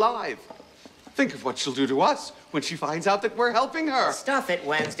she's still alive. Think of what she'll do to us when she finds out that we're helping her. Stuff it,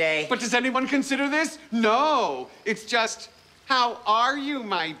 Wednesday. But does anyone consider this? No. It's just, how are you,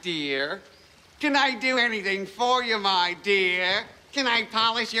 my dear? Can I do anything for you, my dear? Can I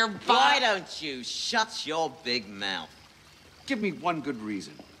polish your butt? Why don't you shut your big mouth? Give me one good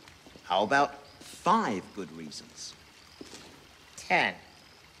reason. How about 5 good reasons? 10.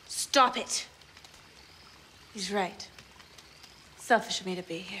 Stop it. He's right. Selfish of me to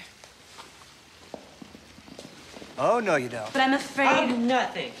be here. Oh, no, you don't. But I'm afraid... do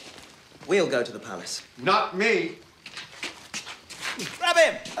nothing. We'll go to the palace. Not me. Grab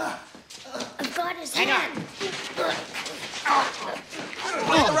him! I've got his Hang hand.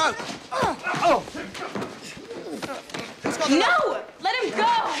 Clear the rope! No! Let him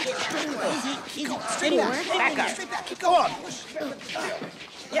go! Easy. Straight back. Back up. Go on.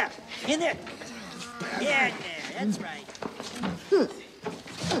 Yeah, in there. Yeah, that's right.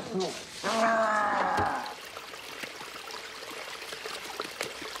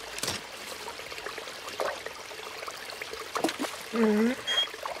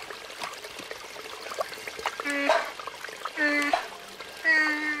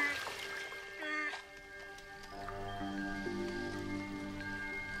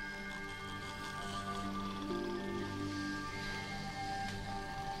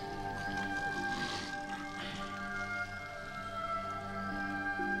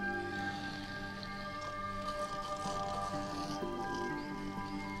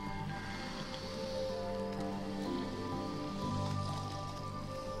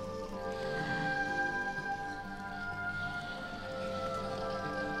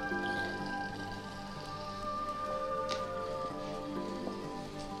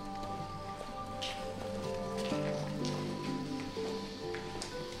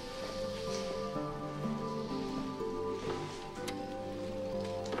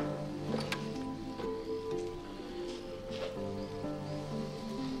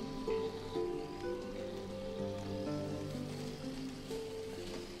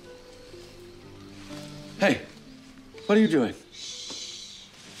 Hey, what are you doing?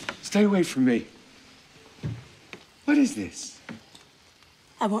 Stay away from me. What is this?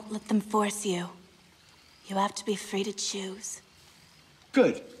 I won't let them force you. You have to be free to choose.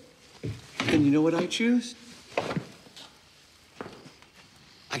 Good. And you know what I choose?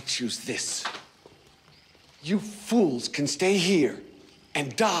 I choose this. You fools can stay here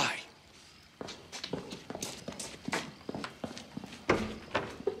and die.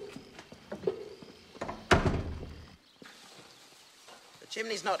 The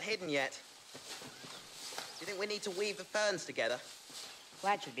chimney's not hidden yet. Do you think we need to weave the ferns together?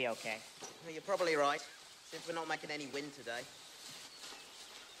 That should be okay. Well, you're probably right, since we're not making any wind today.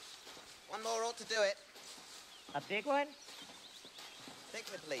 One more ought to do it. A big one?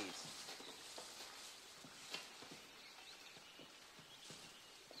 Thicker, please.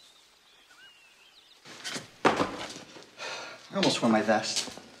 I almost wore my vest,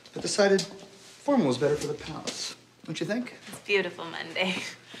 but decided formal was better for the palace. Don't you think? It's beautiful Monday.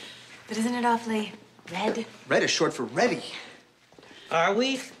 But isn't it awfully red? Red is short for ready. Are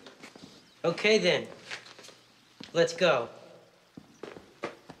we? Okay, then. Let's go.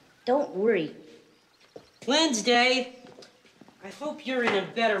 Don't worry. Wednesday, I hope you're in a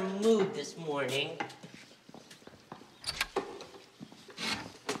better mood this morning.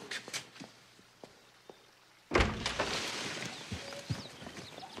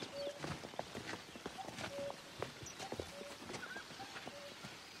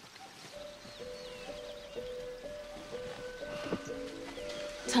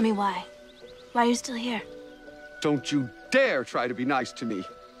 Tell me why. Why are you still here? Don't you dare try to be nice to me.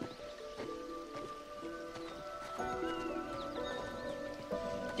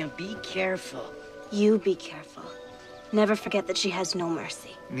 Now be careful. You be careful. Never forget that she has no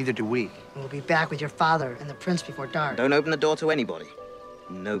mercy. Neither do we. We'll be back with your father and the prince before dark. Don't open the door to anybody.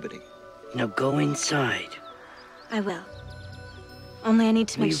 Nobody. Now go inside. I will. Only I need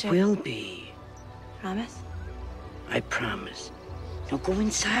to make sure. We will be. Promise? I promise. Now go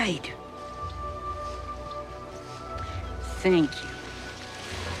inside. Thank you.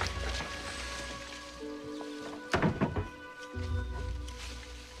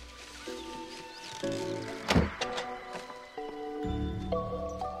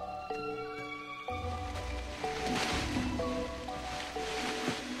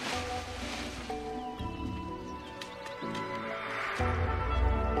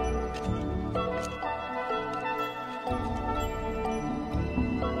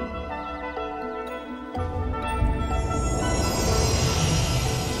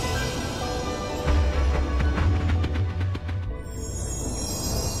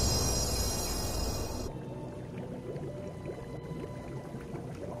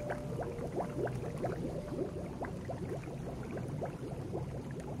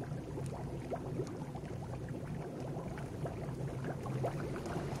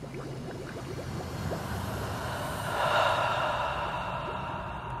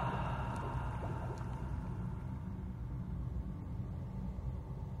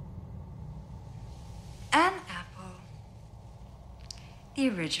 An apple. The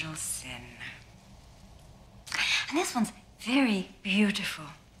original sin. And this one's very beautiful,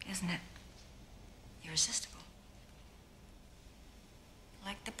 isn't it? Irresistible.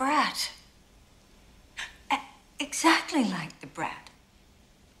 Like the brat. Exactly like the brat.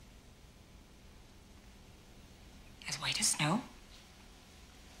 As white as snow.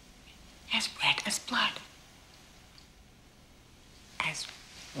 As red as blood. As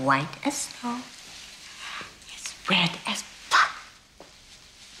white as snow. As red as blood.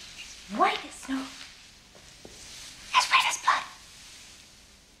 As white as snow. As red as blood.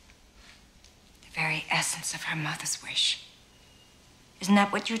 The very essence of her mother's wish. Isn't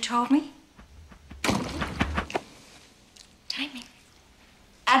that what you told me? Timing.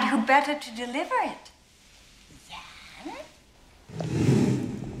 And who better to deliver it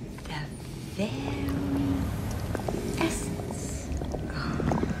than the very essence of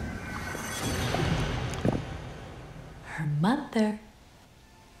Her mother.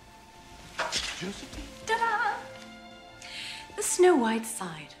 Ta-da! The Snow White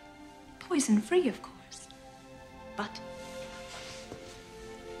side. Poison-free, of course. But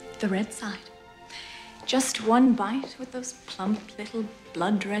the red side. Just one bite with those plump little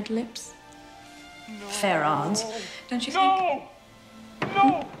blood-red lips. No. Fair odds, don't you think? No!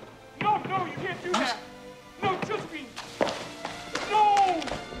 No! No, no, you can't do that! No, Josephine! No!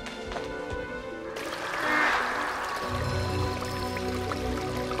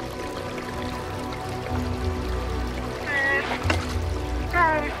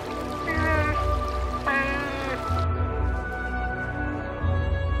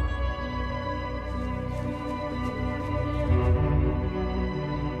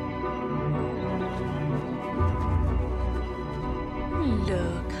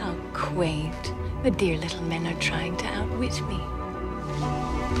 Look how quaint. The dear little men are trying to outwit me.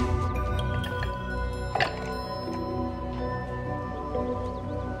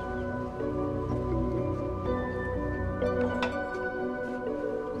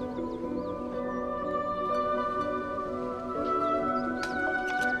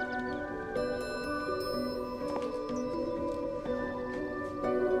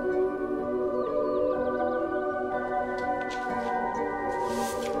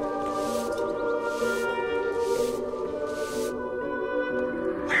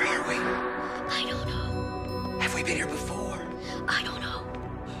 Where are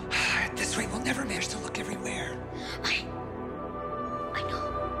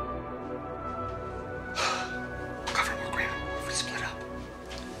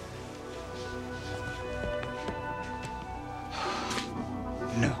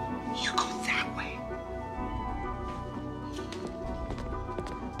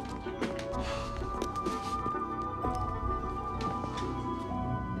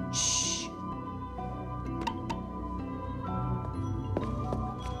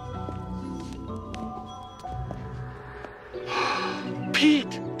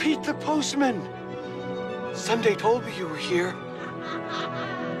Pete the postman. Sunday told me you were here.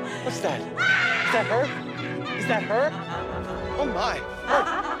 What's that? Is that her? Is that her? Oh, my.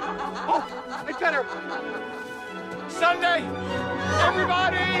 Oh, I got her. Sunday!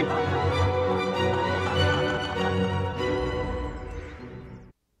 Everybody!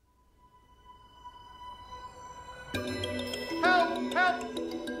 Help!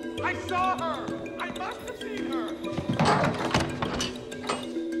 Help! I saw her! I must have seen her!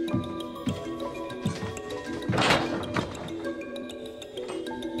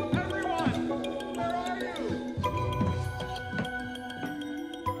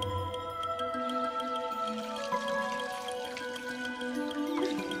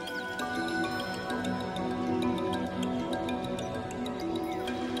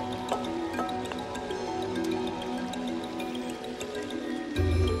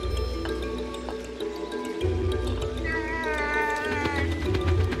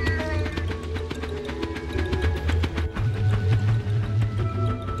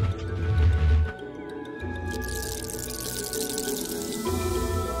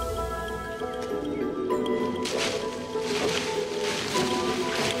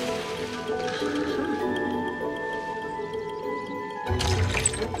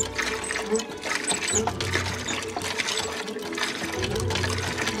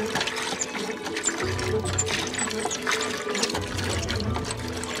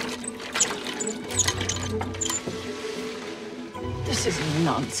 This is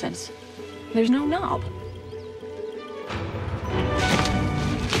nonsense. There's no knob.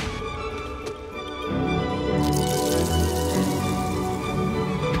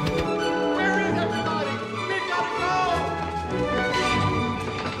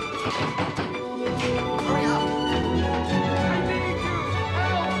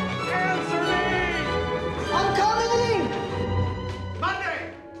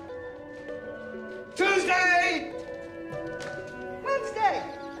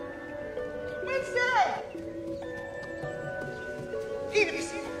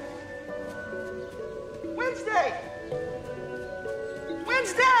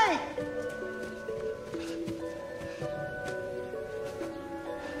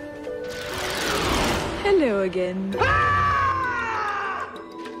 Hello again.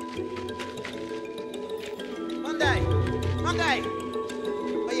 Monday! Monday!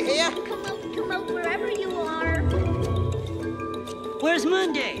 Are you here? Come out wherever you are. Where's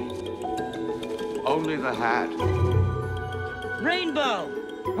Monday? Only the hat. Rainbow!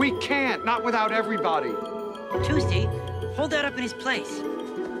 We can't, not without everybody. Tuesday, hold that up in his place.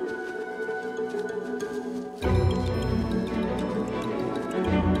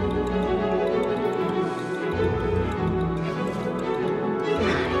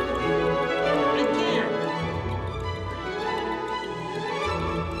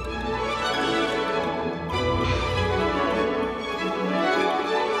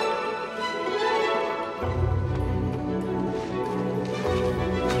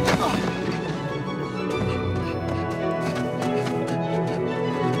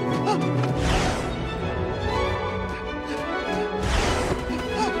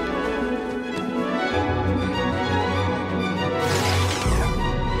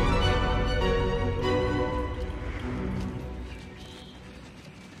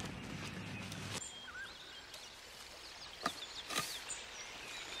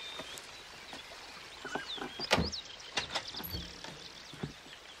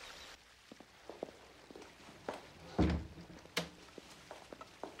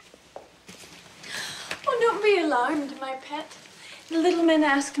 Don't be alarmed, my pet. The little men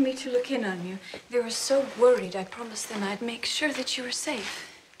asked me to look in on you. They were so worried, I promised them I'd make sure that you were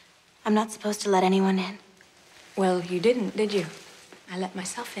safe. I'm not supposed to let anyone in. Well, you didn't, did you? I let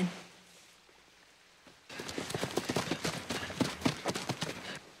myself in.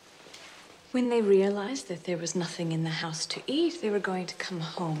 When they realized that there was nothing in the house to eat, they were going to come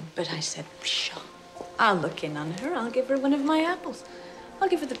home. But I said, pshaw, I'll look in on her. I'll give her one of my apples. I'll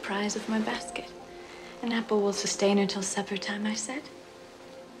give her the prize of my basket. An apple will sustain her till supper time, I said.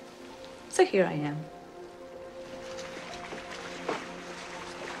 So here I am.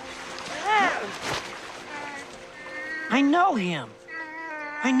 I know him.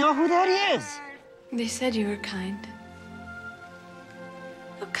 I know who that is. They said you were kind.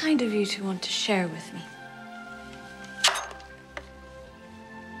 How kind of you to want to share with me.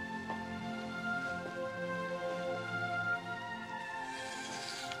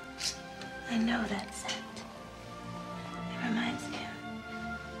 I know that scent. It reminds me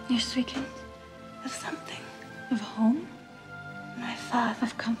of your sweetness, of something, of home, my father,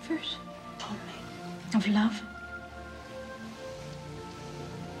 of comfort, told me. of love.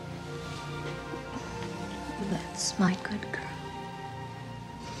 That's my good girl.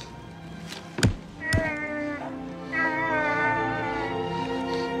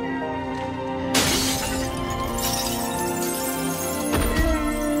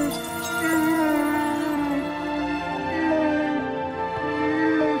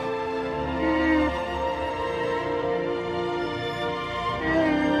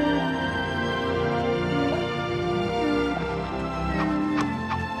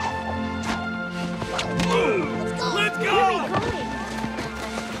 Let's go!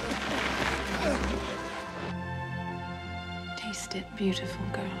 Taste it, beautiful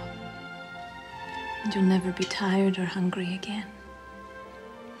girl. And you'll never be tired or hungry again.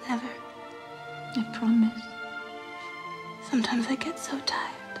 Never. I promise. Sometimes I get so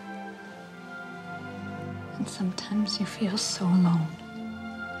tired. And sometimes you feel so alone.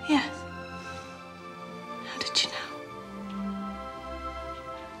 Yes. How did you know?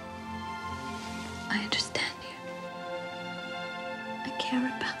 I understand you. I care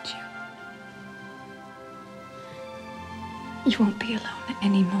about you. You won't be alone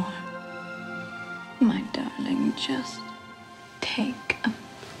anymore. My darling, just take a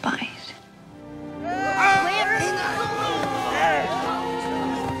bite.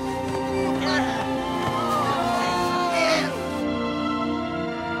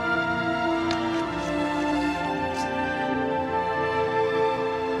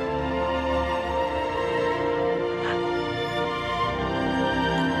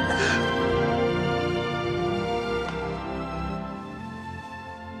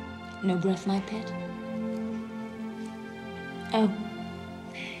 No breath, my pet? Oh.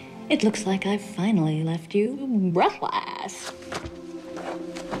 It looks like I've finally left you breathless.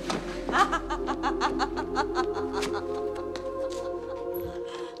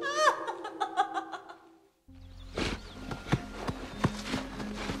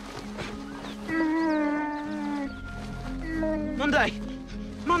 Monday!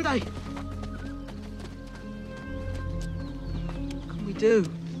 Monday! What can we do?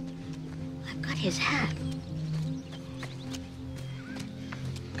 I've got his hat.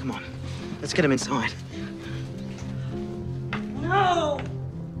 Come on, let's get him inside. No!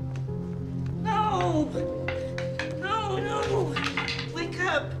 No! No, no! Wake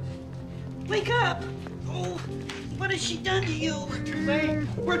up! Wake up! Oh, what has she done to you? We're too late!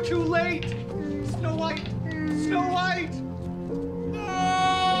 We're too late! Snow White! Snow White!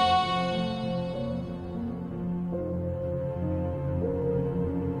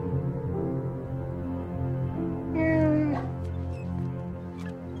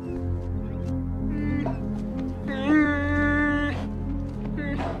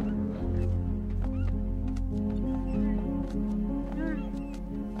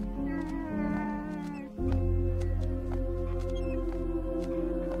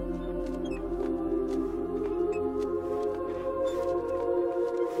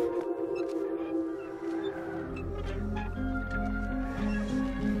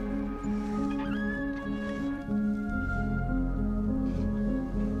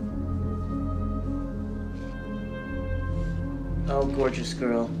 Oh, gorgeous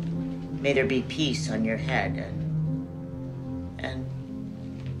girl, may there be peace on your head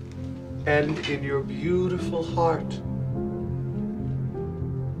and in your beautiful heart.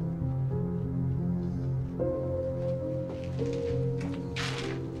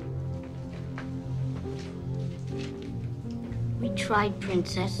 We tried,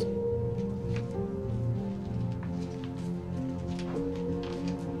 Princess.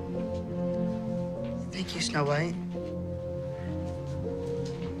 Thank you, Snow White.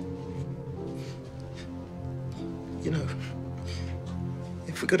 you know,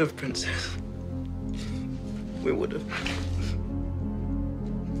 if we could have, Princess, we would have.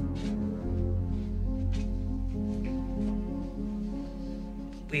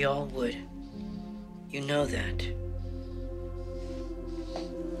 We all would. You know that.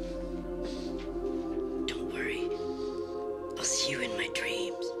 Don't worry. I'll see you in my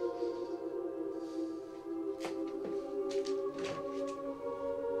dreams.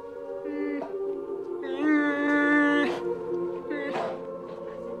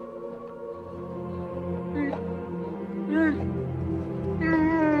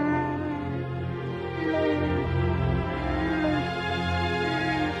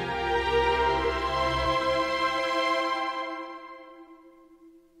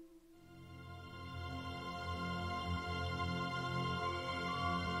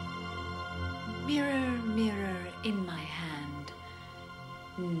 Mirror, mirror in my hand,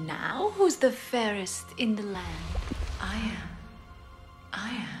 now who's the fairest in the land? I am.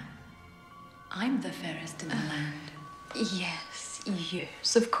 I'm the fairest in the land. Yes,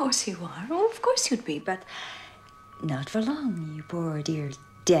 of course you are. Oh, of course you'd be, but Not for long, you poor dear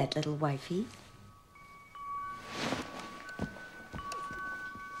dead little wifey.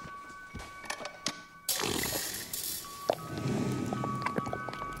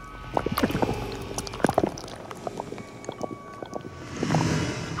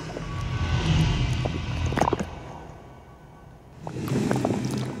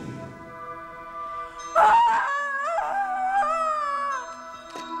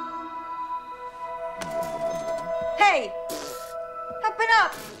 Hey! Open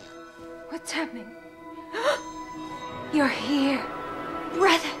up! What's happening? You're here.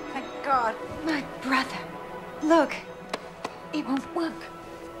 Brother! Thank God. My brother. Look. It won't work.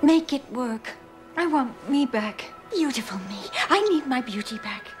 Make it work. I want me back. Beautiful me. I need my beauty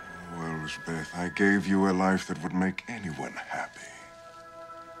back. Well, Elizabeth, I gave you a life that would make anyone happy.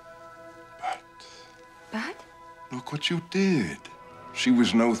 But? Look what you did. She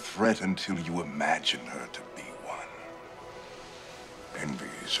was no threat until you imagined her to be one. Envy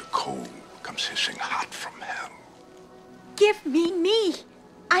is a coal comes hissing hot from hell. Give me me.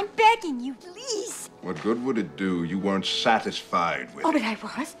 I'm begging you, please. What good would it do? You weren't satisfied with Oh, it. but I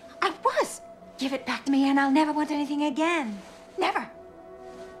was. Give it back to me and I'll never want anything again. Never.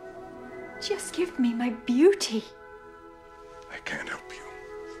 Just give me my beauty. I can't help you.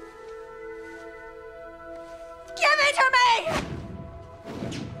 Give it to me!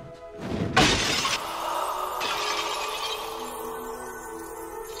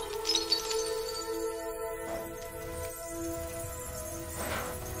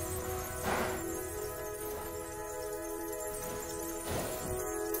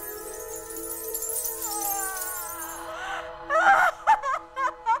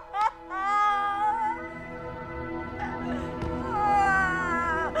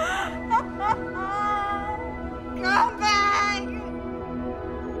 Come back!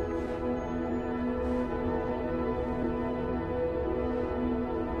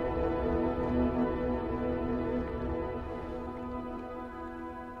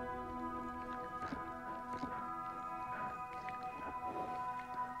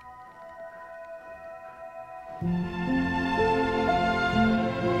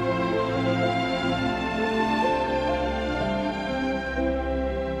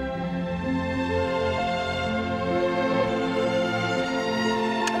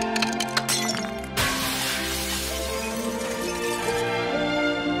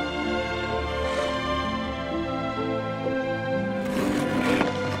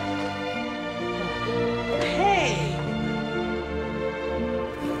 Hey!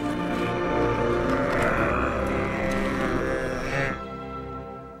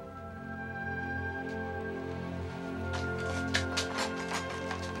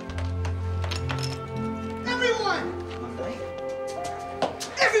 Everyone!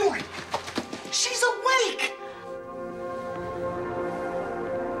 Everyone! She's awake!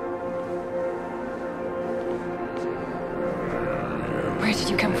 Where did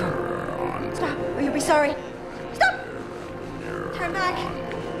you come from? Stop, or you'll be sorry. Stop! Turn back.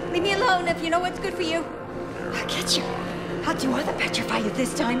 Leave me alone if you know what's good for you. I'll get you. I'll do more than petrify you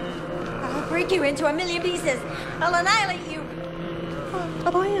this time. I'll break you into a million pieces. I'll annihilate you.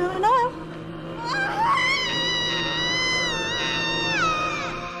 No.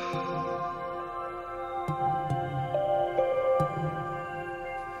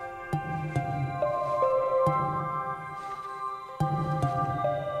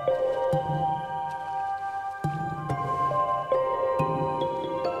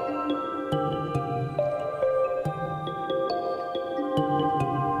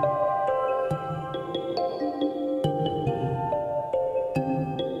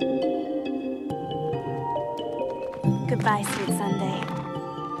 Goodbye, sweet Sunday.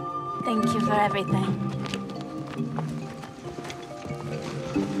 Thank you for everything.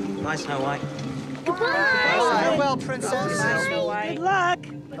 Bye, Snow White. Goodbye. Farewell, Princess. Bye, Snow White. Good luck.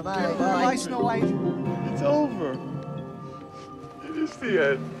 Bye-bye. Bye, Snow White. It's over. It's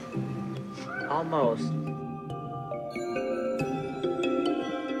the end. Almost.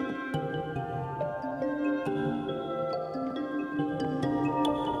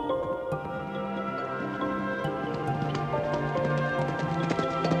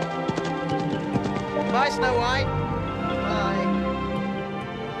 Bye, Snow White. Bye.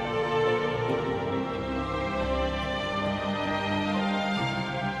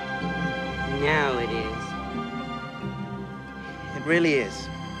 Now it is. It really is.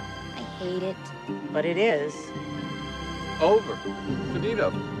 I hate it. But it is. Over.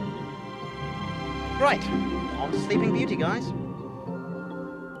 Finito. Right. On to Sleeping Beauty, guys.